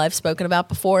 80-20 rule I've spoken about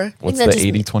before. I think What's that the just-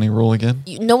 80-20 rule again?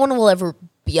 No one will ever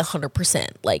be 100%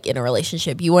 like in a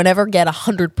relationship. You will never get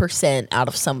 100% out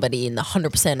of somebody and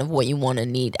 100% of what you want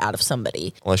and need out of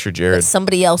somebody. Unless you're Jared. But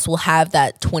somebody else will have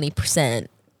that 20%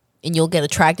 and you'll get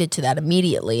attracted to that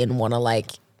immediately and want to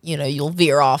like, you know, you'll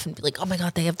veer off and be like, oh my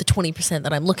God, they have the 20%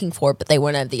 that I'm looking for, but they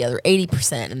won't have the other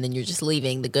 80%. And then you're just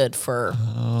leaving the good for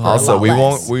Also, a lot we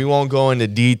less. won't go into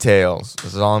details.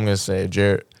 This is all I'm gonna say.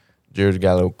 Jared's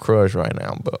got a little crush right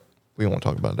now, but we won't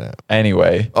talk about that.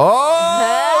 Anyway,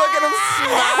 Oh, look at him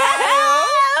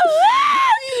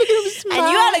smile!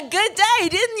 And you had a good day,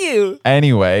 didn't you?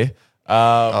 anyway,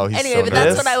 Oh, he's Anyway, so but that's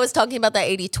nervous. what I was talking about, that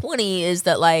 80-20 is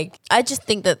that like, I just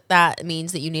think that that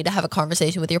means that you need to have a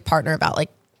conversation with your partner about like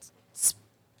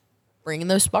bringing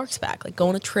those sparks back, like going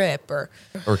on a trip or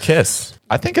Or kiss.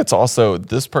 I think it's also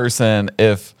this person,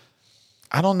 if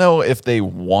I don't know if they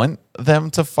want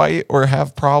them to fight or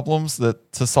have problems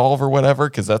that to solve or whatever,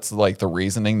 because that's like the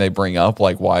reasoning they bring up,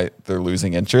 like why they're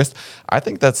losing interest. I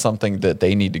think that's something that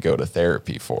they need to go to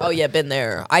therapy for. oh yeah, been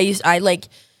there. I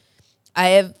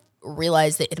have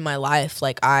realized that in my life,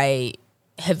 like I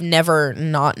have never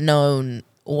not known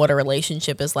what a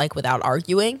relationship is like without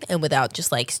arguing and without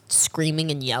just like screaming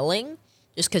and yelling.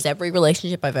 Just because every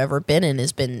relationship I've ever been in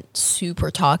has been super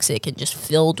toxic and just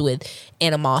filled with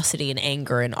animosity and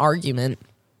anger and argument.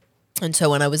 And so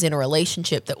when I was in a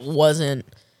relationship that wasn't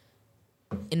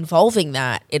involving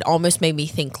that, it almost made me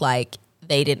think like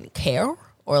they didn't care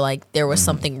or like there was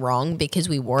something wrong because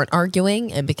we weren't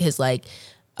arguing and because like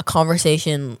a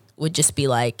conversation would just be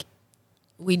like,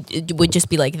 it would just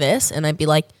be like this. And I'd be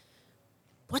like,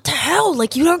 what the hell?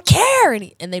 Like, you don't care.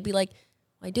 And they'd be like,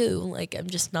 I do. Like, I'm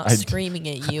just not screaming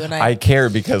at you. And I care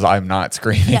because I'm not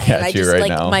screaming yeah, and I at you just right like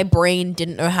now. my brain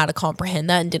didn't know how to comprehend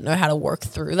that and didn't know how to work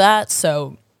through that.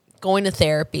 So going to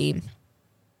therapy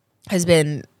has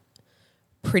been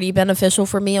pretty beneficial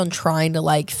for me on trying to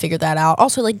like figure that out.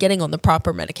 Also like getting on the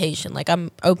proper medication. Like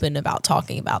I'm open about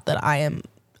talking about that.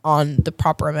 on the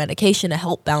proper medication to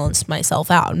help balance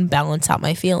myself out and balance out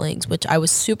my feelings, which I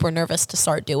was super nervous to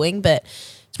start doing, but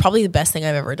it's probably the best thing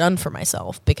I've ever done for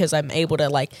myself because I'm able to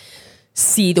like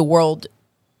see the world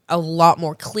a lot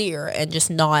more clear and just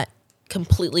not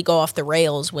completely go off the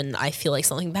rails when I feel like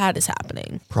something bad is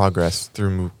happening. Progress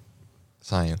through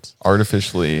science.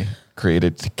 Artificially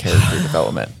created character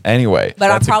development. Anyway, But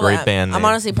That's a I'm great band I'm name.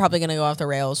 honestly probably going to go off the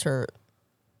rails for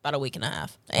about a week and a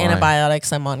half.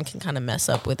 Antibiotics I'm on can kind of mess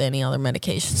up with any other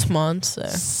medications I'm on. So.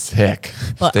 sick.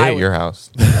 But Stay I at would- your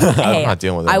house. Hey, not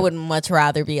dealing with I that. would much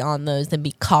rather be on those than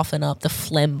be coughing up the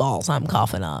phlegm balls I'm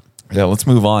coughing up. Yeah, let's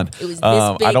move on. It was this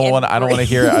I big don't and want. I don't want to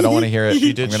hear it. I don't want to hear it.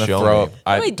 You did I'm gonna show throw me. up.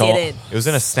 I don't. didn't. It was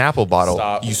in a Snapple bottle.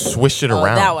 Stop. You swished it Oh,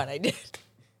 around. that one I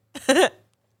did.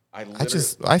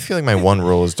 I feel like my one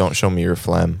rule is don't show me your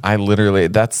phlegm. I literally.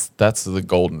 That's the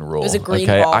golden rule. was a green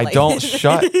okay, ball, I like- don't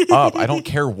shut up. I don't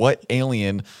care what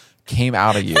alien came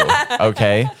out of you.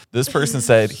 Okay, this person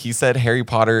said he said Harry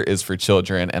Potter is for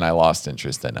children, and I lost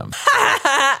interest in him.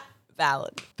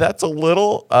 Valid. That's a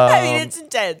little. I mean, it's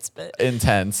intense, but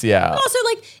intense. Yeah. also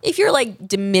like if you're like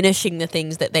diminishing the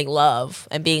things that they love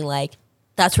and being like,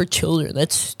 that's for children,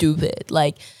 that's stupid.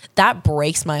 Like that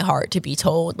breaks my heart to be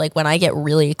told. Like when I get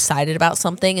really excited about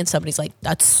something and somebody's like,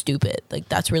 that's stupid. Like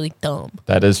that's really dumb.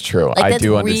 That is true. Like I that's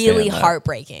do understand really that.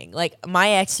 heartbreaking. Like my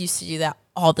ex used to do that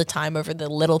all the time over the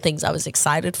little things I was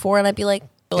excited for, and I'd be like,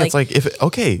 It's like if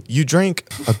you drank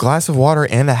a glass of water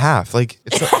and a half. Like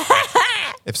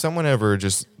if someone ever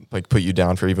just like put you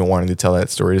down for even wanting to tell that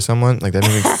story to someone, like that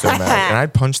makes me so mad. And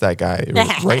I'd punch that guy. It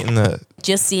was right in the.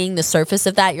 just seeing the surface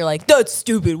of that, you're like, that's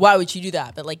stupid. Why would you do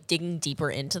that? But like digging deeper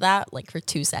into that, like for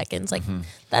 2 seconds, like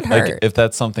that hurt. Like if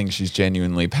that's something she's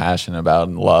genuinely passionate about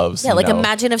and loves. Yeah, you like know,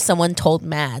 imagine if someone told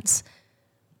Mads,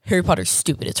 Harry Potter's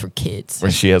stupid, it's for kids. where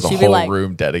she has a She'd be whole like-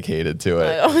 room dedicated to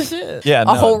it. Oh shit. Yeah, A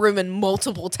no. whole room and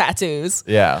multiple tattoos.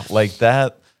 Yeah, like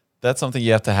that. That's something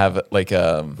you have to have. Like,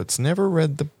 But's never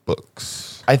read the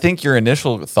books. I think your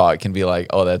initial thought can be like,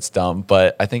 "Oh, that's dumb,"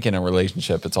 but I think in a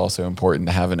relationship, it's also important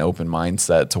to have an open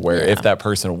mindset to where if that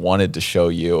person wanted to show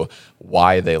you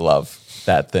why they love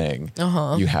that thing,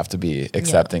 you have to be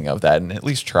accepting of that and at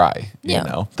least try. You Yeah.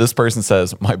 know, this person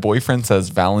says, "My boyfriend says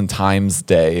Valentine's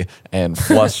Day and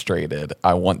frustrated.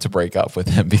 I want to break up with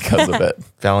him because of it."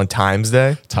 Valentine's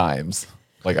Day. Times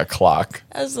like a clock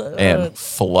That's and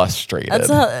frustrated.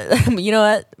 you know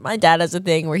what? My dad has a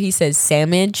thing where he says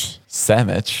sandwich.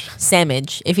 Sandwich.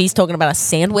 Sandwich. If he's talking about a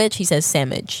sandwich, he says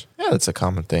sandwich. Yeah, that's a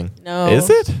common thing. No. Is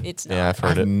it? It's not. Yeah, I've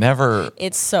heard I've it. never.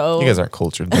 It's so You guys aren't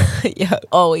cultured. Though. yeah.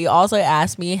 Oh, he also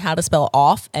asked me how to spell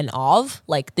off and ov,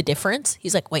 like the difference.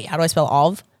 He's like, wait, how do I spell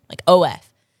ov? Like OF.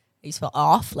 You spell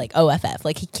off like OFF.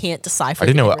 Like he can't decipher. I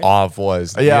didn't the know what difference. ov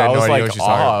was. You Yeah, had I no was idea like what she's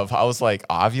talking about. ov. I was like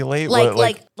ovulate. Like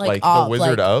What, Ov, the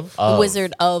Wizard of? The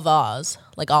Wizard of Oz.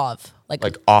 Like ov.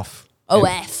 Like off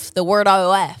OF. The word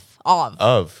OF. Ov.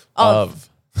 of of.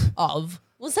 Of.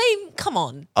 Well, say, come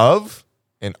on. of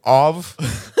and of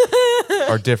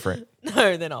are different.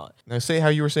 No, they're not. Now say how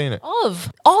you were saying it.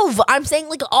 Of. I'm saying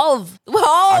like of.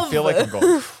 I feel like I'm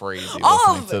going crazy listening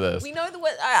of. to this. We know the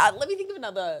word. Let me think of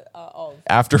another of.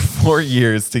 After 4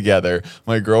 years together,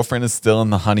 my girlfriend is still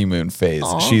in the honeymoon phase.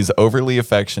 She's overly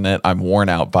affectionate. I'm worn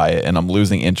out by it, and I'm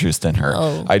losing interest in her.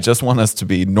 Oh. I just want us to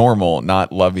be normal,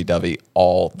 not lovey-dovey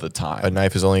all the A time.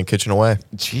 knife is only a kitchen away.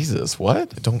 Jesus,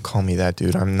 what? Don't call me that,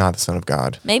 dude. I'm not the son of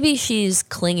God. Maybe she's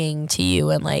clinging to you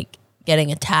and like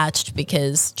getting attached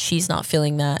because she's not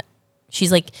feeling that.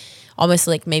 She's like almost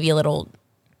like maybe a little.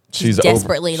 She's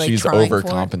desperately like she's trying for it.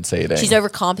 overcompensating. She's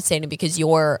overcompensating because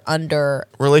you're under.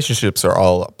 Relationships are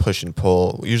all push and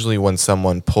pull. Usually when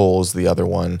someone pulls, the other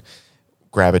one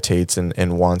gravitates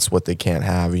and wants what they can't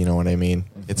have. You know what I mean?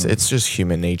 It's just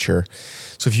human nature.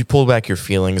 So if you pull back your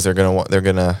feelings, they're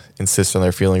gonna insist on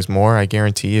their feelings more. I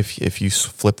guarantee if you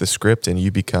flip the script and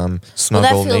you become Well,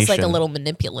 snuggle that feels nation. like a little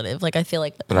manipulative. Like I feel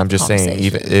like. But I'm just saying,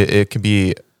 even it could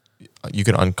be. You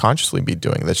can unconsciously be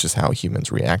doing. That's just how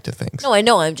humans react to things. No, I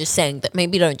know. I'm just saying that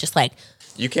maybe don't just like.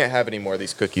 You can't have any more of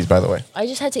these cookies, by the way. I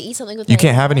just had to eat something with. You my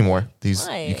can't have any mom. more. These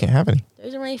Why? you can't have any.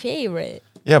 Those are my favorite.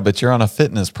 Yeah, but you're on a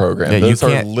fitness program. Yeah, you Those are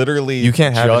can't- literally you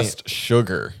can't have any- just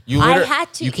sugar. You I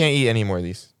had to You can't eat any more of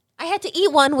these. I had to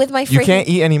eat one with my. You can't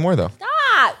eat any more though.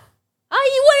 Stop! I'll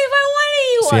eat one if I want to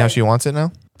eat one. See how she wants it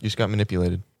now? You just got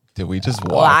manipulated. Did we just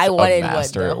watch Well, I a wanted one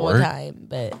master the at whole work? time,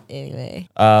 but anyway.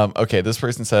 Okay, this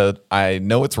person said, I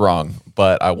know it's wrong,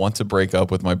 but I want to break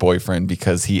up with my boyfriend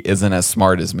because he isn't as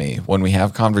smart as me. When we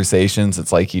have conversations,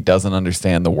 it's like he doesn't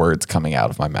understand the words coming out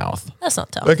of my mouth. That's not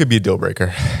tough. That could be a deal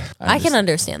breaker. I can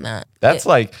understand that. That's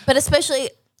like, But especially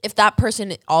if that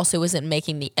person also isn't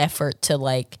making the effort to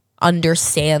like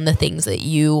understand the things that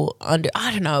you I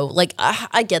don't know. Like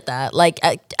I get that. Like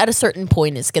at a certain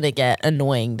point, it's gonna get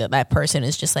annoying that person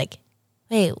is just like,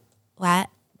 wait, what?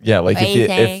 Yeah, like What are you if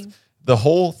saying? the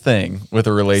whole thing with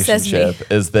a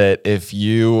relationship is that if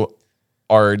you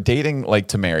are dating like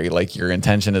to marry, like your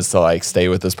intention is to like stay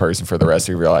with this person for the rest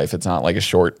of your life. It's not like a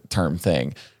short-term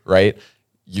thing, right?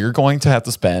 You're going to have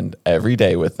to spend every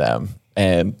day with them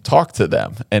and talk to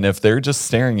them. And if they're just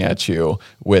staring at you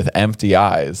with empty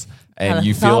eyes and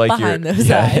you feel like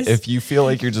if you feel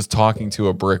like you're just talking to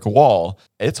a brick wall,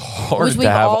 it's hard Which to we've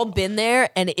have. all been there,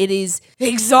 and it is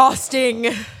exhausting.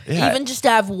 Yeah. Even just to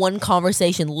have one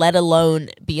conversation, let alone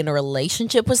be in a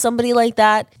relationship with somebody like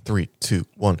that. 3, 2,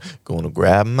 1. Gonna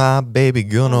grab my baby,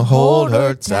 gonna hold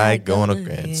her tight, gonna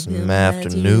grant some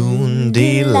afternoon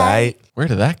delight. Where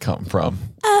did that come from?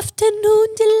 Afternoon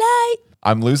delight.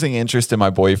 I'm losing interest in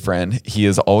my boyfriend. He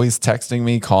is always texting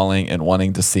me, calling, and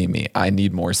wanting to see me. I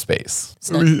need more space.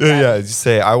 Yeah, you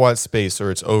say, I want space or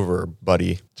it's over,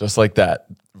 buddy. Just like that.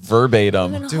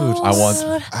 Verbatim. Dude,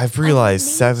 I I've realized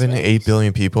 7 to 8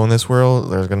 billion people in this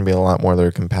world. There's going to be a lot more that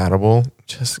are compatible.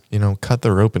 Just, cut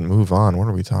the rope and move on. What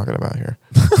are we talking about here?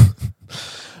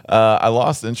 I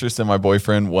lost interest in my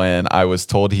boyfriend when I was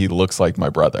told he looks like my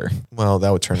brother. Well,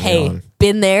 that would turn me Hey, on.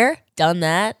 been there, done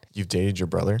that. You've dated your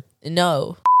brother?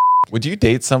 No. Would you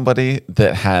date somebody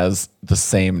that has the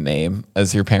same name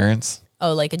as your parents?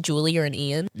 Oh, like a Julie or an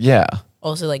Ian. Yeah.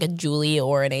 Also like a Julie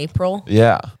or an April.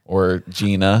 Yeah. Or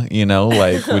Gina,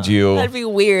 like, would you? That'd be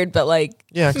weird, but like,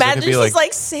 Yeah, 'cause it imagine could be just like-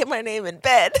 like say my name in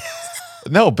bed.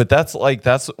 No, but that's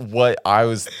what I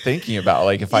was thinking about.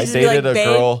 Like, if I Just be dated like, a "Babe,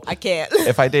 girl, I can't.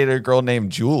 if I dated a girl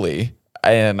named Julie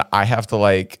and I have to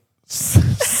like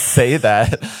say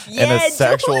that in a Yeah,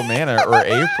 sexual Julie. manner, or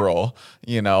April,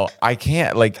 I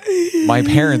can't. Like, my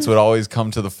parents would always come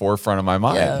to the forefront of my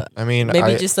mind. Yeah. I mean,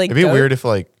 Maybe just, like, it'd be go- weird if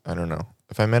I don't know.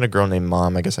 If I met a girl named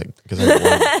Mom, I guess I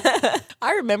would.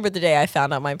 I remember the day I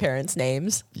found out my parents'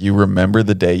 names. You remember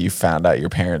the day you found out your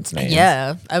parents' names?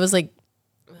 Yeah. I was like,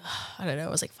 I don't know, I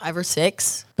was like 5 or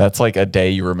 6. That's like a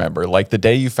day you remember. Like the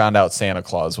day you found out Santa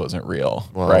Claus wasn't real,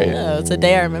 right? No, it's a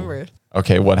day I remember.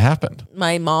 Okay, what happened?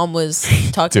 My mom was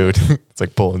talking. Dude, it's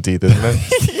like pulling teeth, isn't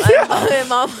it? My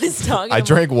mom was talking. I to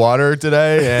drank water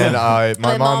today, and my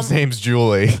My mom's mom- name's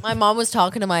Julie. My mom was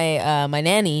talking to my my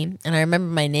nanny, and I remember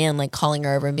my nan like calling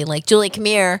her over and being like, "Julie, come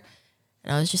here,"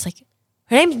 and I was just like,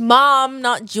 "Her name's Mom,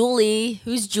 not Julie.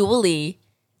 Who's Julie?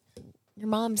 Your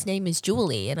mom's name is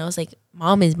Julie," and I was like,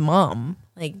 "Mom is Mom."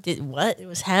 Like, what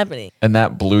was happening? And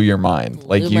that blew your mind.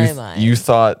 Like Blew my mind. you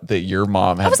thought that your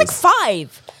mom had I was like this-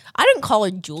 5. I didn't call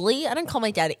her Julie. I didn't call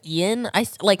my dad Ian.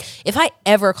 If I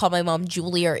ever call my mom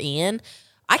Julie or Ian,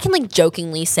 I can like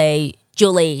jokingly say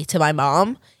Julie to my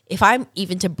mom. If I'm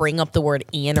even to bring up the word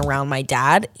Ian around my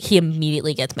dad, he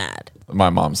immediately gets mad. My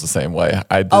mom's the same way.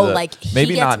 I do Oh, that. like he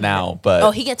maybe gets not mad. now, but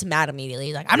Oh, he gets mad immediately.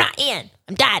 He's like, "I'm not Ian.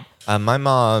 I'm Dad." My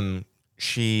mom,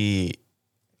 she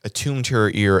attuned her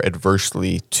ear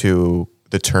adversely to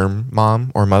the term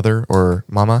mom or mother or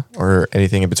mama or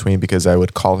anything in between because I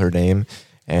would call her name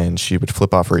and she would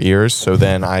flip off her ears. So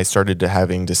then I started to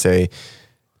having to say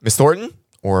Miss Thornton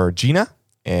or Gina.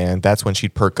 And that's when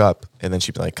she'd perk up, and then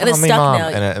she'd be like, And "Call it's me stuck mom." now.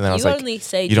 And then I was You like, only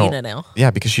say "You don't-" Gina now. Yeah,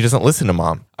 because she doesn't listen to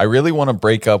mom. I really want to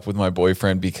break up with my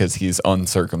boyfriend because he's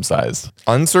uncircumcised.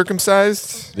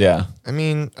 Uncircumcised? Yeah. I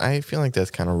mean, I feel like that's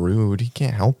kind of rude. He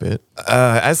can't help it.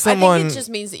 As I someone, think it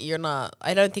just means that you're not.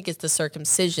 I don't think it's the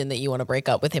circumcision that you want to break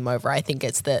up with him over. I think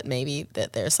it's that maybe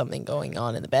that there's something going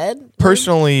on in the bed.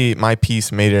 personally, my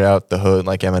piece made it out the hood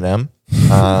like Eminem,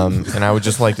 and I would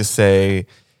just like to say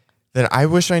that I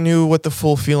wish I knew what the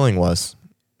full feeling was.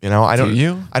 I don't. Do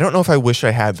you? I don't know if I wish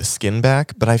I had the skin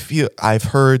back, but I've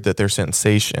heard that their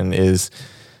sensation is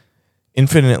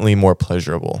infinitely more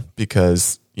pleasurable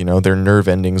because their nerve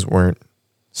endings weren't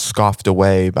scoffed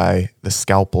away by the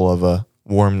scalpel of a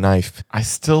warm knife. I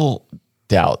still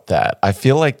doubt that. I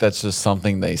feel like that's just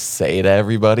something they say to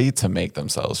everybody to make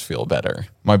themselves feel better.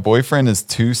 My boyfriend is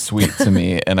too sweet to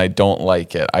me and I don't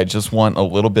like it. I just want a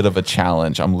little bit of a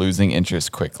challenge. I'm losing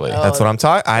interest quickly. That's what I'm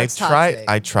talking. that's toxic.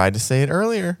 I tried to say it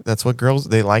earlier. That's what girls,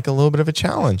 they like, a little bit of a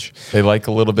challenge. They like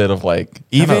a little bit of like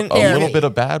Even- a little Therapy. bit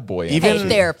of bad boy. Even- Hey,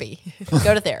 therapy.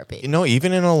 Go to therapy.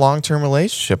 Even in a long-term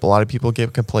relationship, a lot of people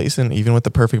get complacent even with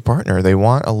the perfect partner. They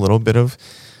want a little bit of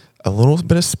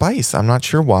spice. I'm not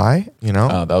sure why,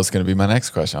 That was going to be my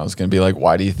next question. I was going to be like,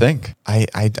 why do you think?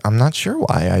 I'm not sure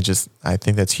why. I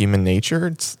think that's human nature.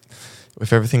 It's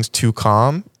if everything's too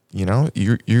calm,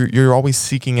 you're always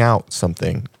seeking out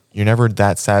something. You're never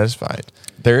that satisfied.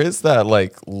 There is that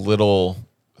like little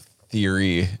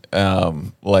theory,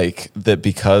 like that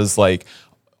because like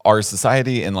our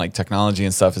society and like technology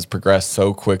and stuff has progressed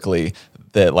so quickly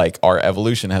that like our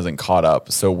evolution hasn't caught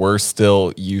up. So we're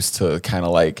still used to kind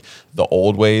of like the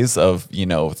old ways of, you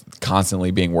know,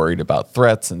 constantly being worried about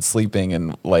threats and sleeping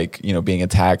and like, you know, being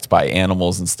attacked by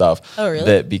animals and stuff. Oh, really?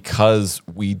 That because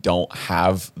we don't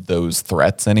have those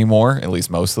threats anymore, at least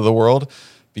most of the world,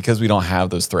 because we don't have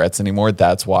those threats anymore,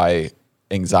 that's why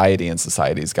anxiety in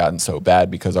society has gotten so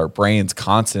bad, because our brains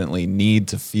constantly need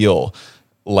to feel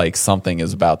like something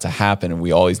is about to happen and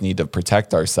we always need to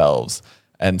protect ourselves.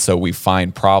 And so we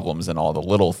find problems in all the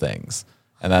little things.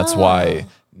 And that's why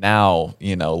now,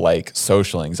 you know, like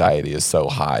social anxiety is so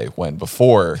high when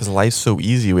before. Because life's so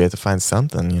easy, we have to find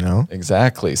something, you know?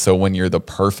 Exactly. So when you're the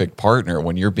perfect partner,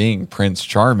 when you're being Prince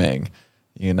Charming,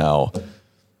 you know,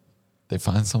 they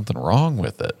find something wrong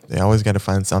with it. They always got to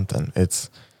find something.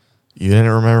 It's, you didn't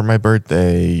remember my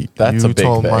birthday. That's you a big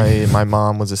told thing. my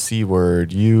mom was a C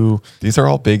word. You, These are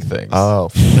all big things. oh,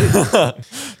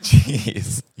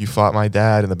 Jeez. you fought my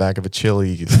dad in the back of a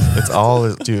chili. It's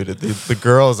all, dude, the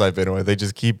girls I've been with, they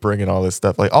just keep bringing all this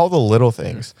stuff. Like all the little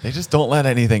things. They just don't let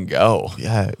anything go.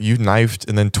 Yeah, you knifed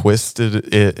and then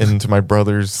twisted it into my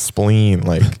brother's spleen.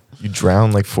 Like you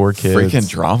drowned like 4 kids. Freaking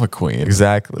drama queen.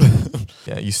 Exactly.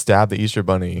 Yeah, you stabbed the Easter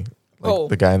bunny, like Oh.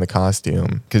 the guy in the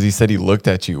costume. Because he said he looked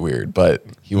at you weird, but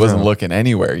he wasn't No. looking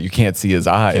anywhere. You can't see his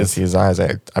I can't eyes. see his eyes.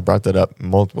 I brought that up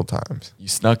multiple times. You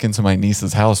snuck into my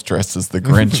niece's house dressed as the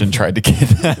Grinch and tried to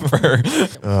kidnap her.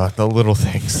 The little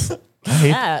things. I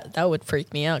hate That would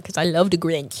freak me out because I love the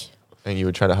Grinch. And you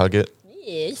would try to hug it,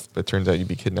 Yes. but it turns out you'd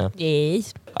be kidnapped.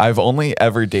 Yes. I've only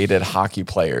ever dated hockey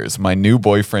players. My new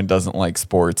boyfriend doesn't like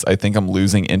sports. I think I'm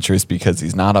losing interest because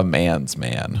he's not a man's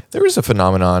man. There was a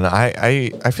phenomenon.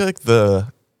 I feel like the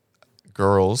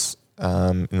girls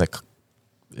in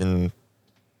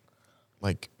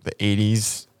like the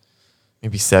 80s,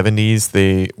 maybe 70s,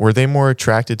 they more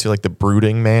attracted to like the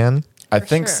brooding man. I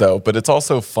think sure. so, but it's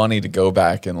also funny to go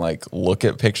back and like look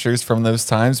at pictures from those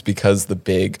times because the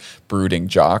big brooding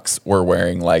jocks were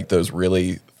wearing like those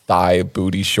really thigh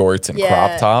booty shorts and Yeah,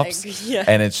 crop I tops. agree, yeah.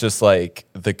 And it's just like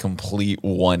the complete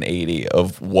 180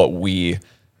 of what we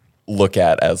look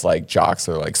at as like jocks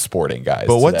or like sporting guys.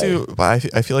 But what today.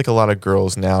 I feel like a lot of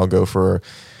girls now go for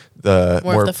the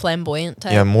More of the flamboyant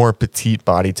type. yeah, more petite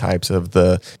body types of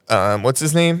the what's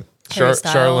his name? Harry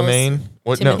Styles, Charlemagne.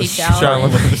 What? Timothy Chalamet.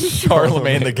 Charlemagne.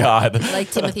 Charlemagne the God.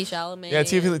 Like Timothy Chalamet. Yeah,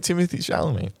 Timothy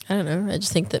Chalamet. I don't know. I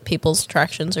just think that people's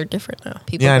attractions are different now.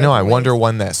 People Yeah, I go know. I different wonder ways.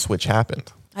 when that switch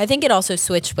happened. I think it also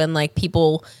switched when like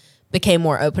people became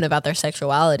more open about their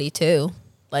sexuality too.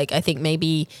 Like I think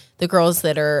maybe the girls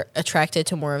that are attracted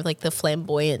to more of like the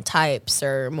flamboyant types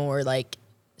are more like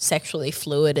sexually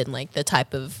fluid and like the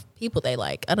type of people they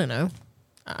like. I don't know.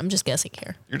 I'm just guessing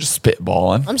here. You're just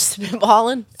spitballing, I'm just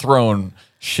spitballing. throwing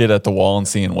shit at the wall and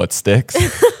seeing what sticks.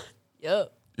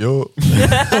 Yup. Yo.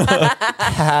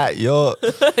 Yo.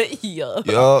 Yup.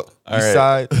 Yo. All right.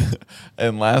 Side.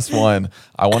 And last one,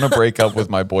 I want to break up with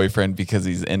my boyfriend because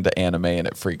he's into anime and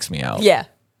it freaks me out. Yeah.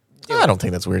 I don't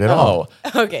think that's weird at all.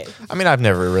 Oh, Okay. I mean, I've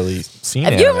never really seen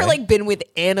Have anime. you ever like been with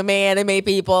anime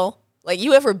people? Like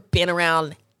you ever been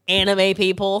around anime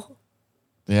people?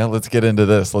 yeah, let's get into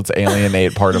this. Let's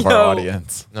alienate part of our No.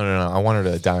 audience. No. I wanted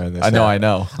to die on this. I know, now. I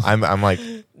know. I'm like,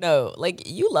 No, like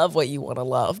you love what you want to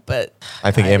love, but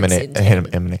I think haven't seen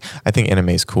anime. I think anime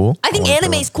is cool. I think wanna throw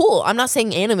anime's cool. I'm not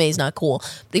saying anime is not cool,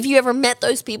 but if you ever met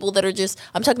those people that are just,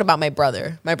 I'm talking about my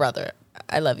brother. My brother,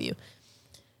 I love you.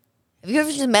 Have you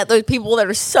ever just met those people that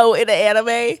are so into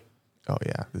anime? Oh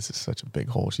yeah, this is such a big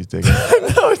hole she's digging.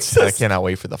 No, it's just, I cannot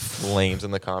wait for the flames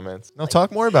in the comments. No,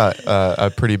 talk more about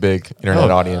a pretty big internet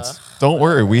audience. Don't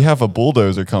worry, we have a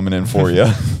bulldozer coming in for you.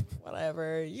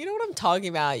 Whatever. You know what I'm talking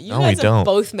about. You No, we guys don't. have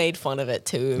both made fun of it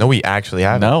too. No, we actually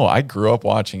have. No, I grew up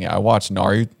watching it. I watched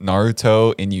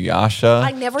Naruto, Inuyasha.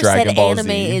 I never Dragon said Ball anime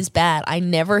Z. is bad. I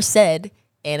never said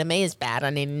anime is bad.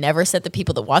 And I never said the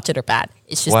people that watch it are bad.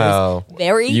 It's just Wow. there's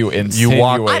very You walked-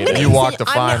 insinuated. You walked a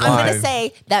fine I'm line. gonna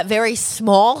say that very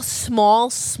small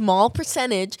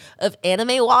percentage of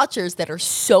anime watchers that are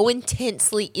so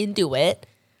intensely into it.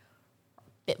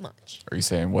 Bit much. Are you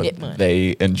saying Bit what much.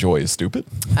 they enjoy is stupid?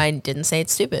 I didn't say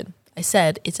it's stupid. I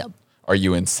said it's a Are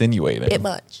you insinuating? bit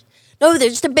much. No, they're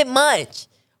just a bit much.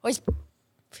 Or it's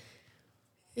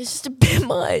just a bit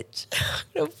much.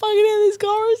 I'm fucking in this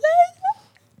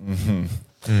conversation.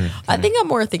 I think I'm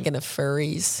more thinking of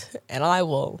furries, and I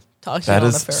will talk to That you on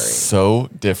is a furry. so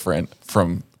different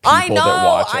from people I know. that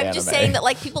watch I'm anime. just saying that,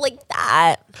 like people like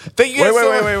that.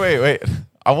 Wait.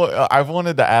 I've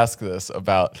wanted to ask this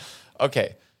about.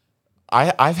 Okay,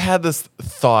 I've had this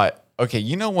thought Okay,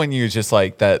 you know when you're just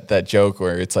like that joke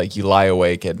where it's like you lie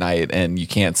awake at night and you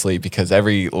can't sleep because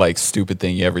every like stupid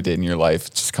thing you ever did in your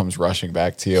life just comes rushing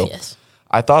back to you. Yes.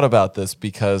 I thought about this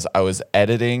because I was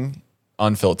editing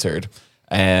Unfiltered,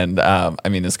 and I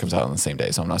mean this comes out on the same day,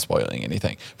 so I'm not spoiling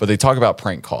anything. But they talk about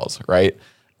prank calls, right?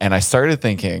 And I started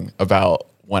thinking about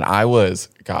when I was,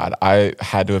 God, I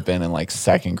had to have been in like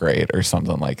second grade or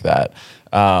something like that.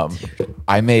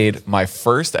 I made my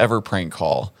first ever prank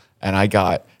call, and I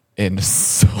got in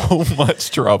so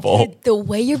much trouble. The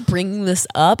way you're bringing this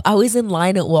up, I was in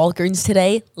line at Walgreens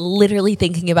today, literally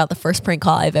thinking about the first prank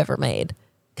call I've ever made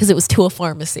because it was to a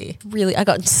pharmacy. Really, I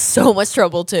got in so much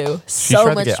trouble too. She So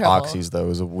tried much to get trouble. oxys though. It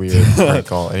was a weird prank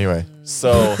call. Anyway,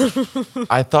 So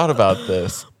I thought about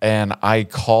this, and I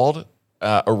called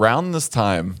around this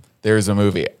time. There's a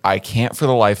movie. I can't for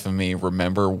the life of me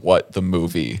remember what the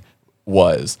movie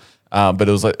was. But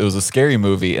it was a scary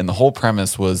movie, and the whole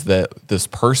premise was that this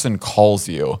person calls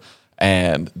you,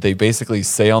 and they basically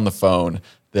say on the phone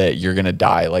that you're gonna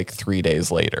die like 3 days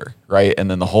later, right?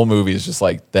 And then the whole movie is just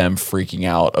like them freaking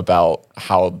out about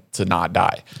how to not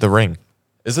die. The Ring.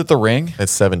 Is it The Ring?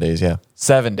 It's 7 days. Yeah.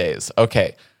 7 days.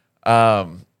 Okay.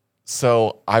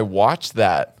 So I watched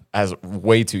that as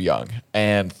way too young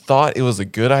and thought it was a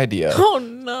good idea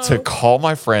to call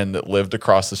my friend that lived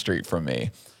across the street from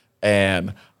me,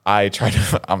 and I tried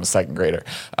to, I'm a second grader.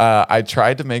 I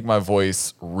tried to make my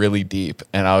voice really deep,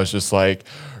 and I was just like,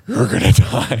 you're going to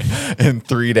die in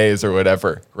 3 days or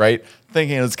whatever, right?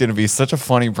 Thinking it was going to be such a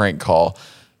funny prank call.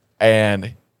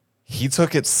 And he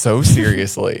took it so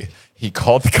seriously. He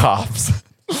called the cops,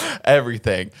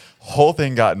 everything, whole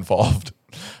thing got involved.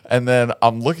 And then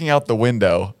I'm looking out the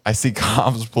window. I see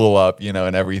cops pull up, you know,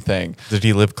 and everything. Did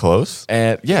he live close?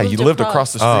 And yeah, he lived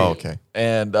across the street. Oh, okay.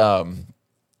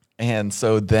 And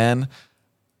so then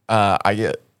I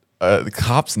get the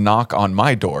cops knock on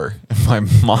my door. And my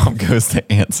mom goes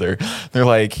to answer. They're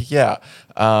like, yeah,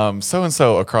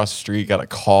 so-and-so across the street got a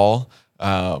call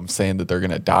saying that they're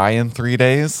going to die in 3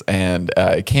 days. And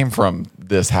it came from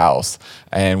this house.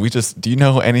 And do you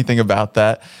know anything about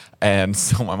that? And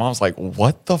so my mom's like,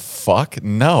 what the fuck?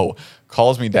 No.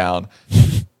 Calls me down.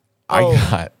 I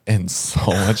got in so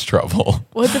much trouble.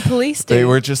 What'd the police do? They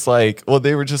were just like,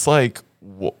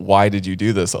 why did you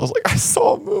do this? I was like, I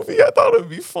saw a movie. I thought it would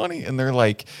be funny. And they're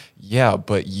like, yeah,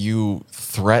 but you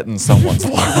threatened someone's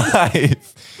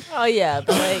life. Oh yeah,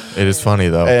 but like It is funny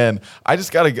though. And I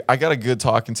got a good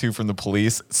talking to from the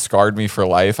police. It scarred me for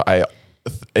life.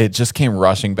 It just came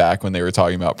rushing back when they were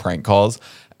talking about prank calls.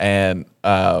 And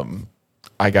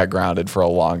I got grounded for a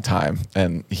long time,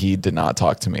 and he did not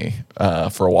talk to me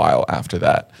for a while after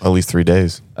that. At least 3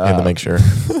 days. And to make sure.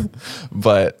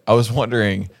 But I was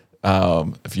wondering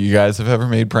if you guys have ever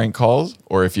made prank calls,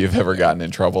 or if you've ever gotten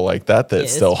in trouble like that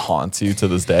Yes. still haunts you to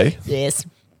this day. yes.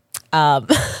 I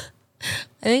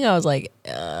think I was like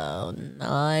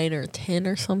 9 or 10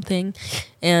 or something.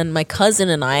 And my cousin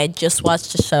and I had just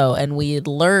watched a show, and we had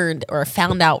learned or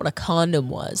found out what a condom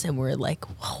was. And we were like,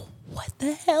 whoa, what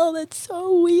the hell? That's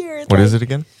so weird. What is it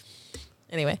again?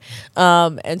 Anyway,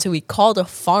 and so we called a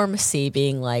pharmacy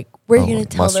being like, we're going to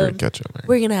tell mustard them, ketchup, right?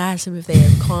 we're going to ask them if they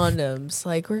have condoms.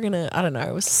 Like, we're going to, I don't know.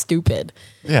 It was stupid.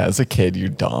 Yeah, as a kid, you're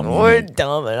dumb. We're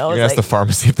dumb. And I was You asked like, the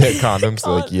pharmacy if they had condoms.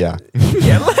 They're like, yeah.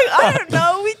 yeah, like, I don't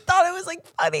know. We thought it was like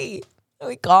funny. And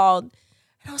we called,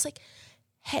 and I was like,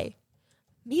 hey,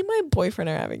 me and my boyfriend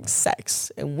are having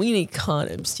sex, and we need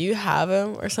condoms. Do you have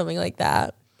them or something like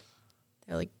that?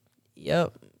 They're like,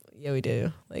 yep. Yeah, we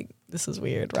do. Like, this is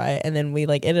weird, right? And then we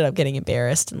like ended up getting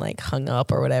embarrassed and like hung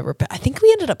up or whatever. But I think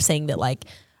we ended up saying that like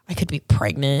I could be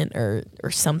pregnant or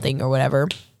something or whatever.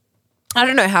 I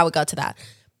don't know how it got to that,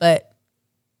 but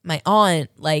my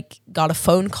aunt like got a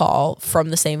phone call from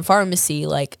the same pharmacy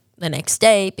like the next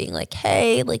day being like,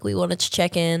 hey, like we wanted to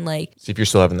check in, like See if you're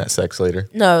still having that sex later.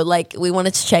 no, like we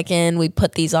wanted to check in. We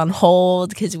put these on hold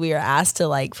because we were asked to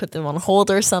like put them on hold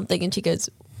or something. And she goes,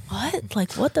 what?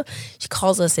 Like what the? She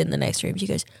calls us in the next room. She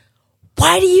goes,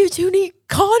 why do you two need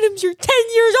condoms? You're 10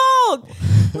 years old.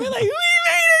 We're like, we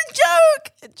made a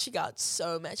joke. And she got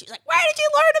so mad. She's like, where did you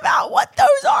learn about what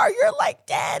those are? You're like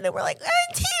 10. And we're like,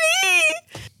 on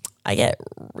TV. I get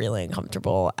really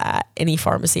uncomfortable at any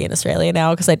pharmacy in Australia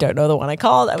now because I don't know the one I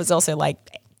called. I was also like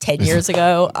 10 years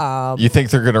ago. You think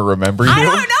they're going to remember you? I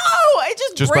don't know.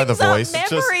 It just by brings the voice?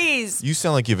 up memories. You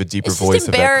sound like you have a deeper It's just voice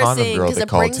of that condom embarrassing girl because that it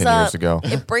called brings 10 up years ago.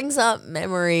 it brings up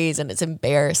memories and it's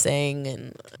embarrassing.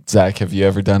 And Zach, have you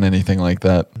ever done anything like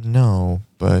that? No,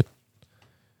 but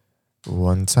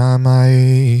one time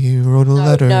I wrote a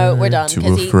letter no, we're done to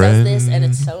because a he friend. does this and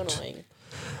it's so annoying.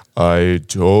 I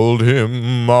told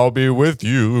him I'll be with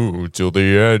you till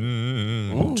the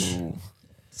end. Ooh,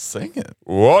 sing it.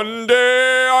 One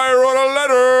day I wrote a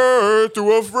letter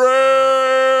to a friend.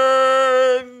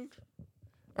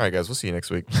 All right, guys, we'll see you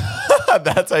next week.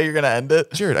 That's how you're gonna end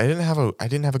it, Jared, I didn't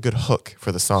have a good hook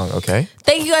for the song. Okay.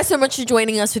 Thank you guys so much for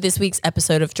joining us for this week's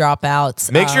episode of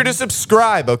Dropouts. Make sure to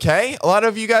subscribe, okay? A lot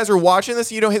of you guys are watching this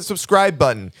and you don't hit subscribe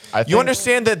button. You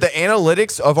understand that the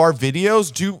analytics of our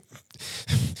videos do...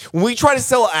 When we try to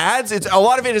sell ads, a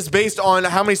lot of it is based on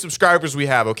how many subscribers we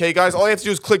have, okay, guys? All you have to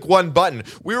do is click one button.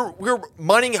 We're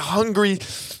money-hungry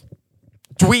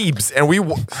dweebs, and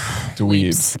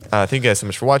dweebs. Thank you guys so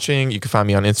much for watching. You can find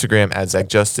me on Instagram at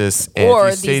ZachJustice.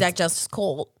 Or the Zach Justice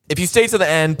Cult. If you stay to the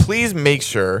end, please make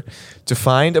sure to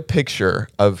find a picture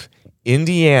of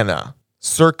Indiana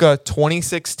circa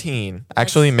 2016.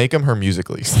 Actually, make them her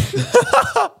Musical.lys.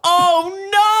 Oh,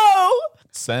 no!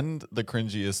 Send the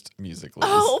cringiest music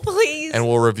list. Oh, please. And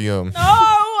we'll review them.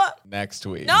 No! Next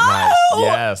week. No! Nice.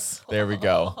 Yes. There we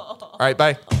go. All right,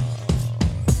 bye.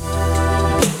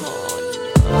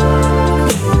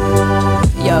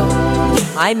 Yo,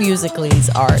 my Musical.lys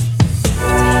are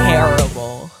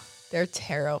terrible. They're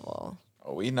terrible.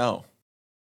 Oh, we know.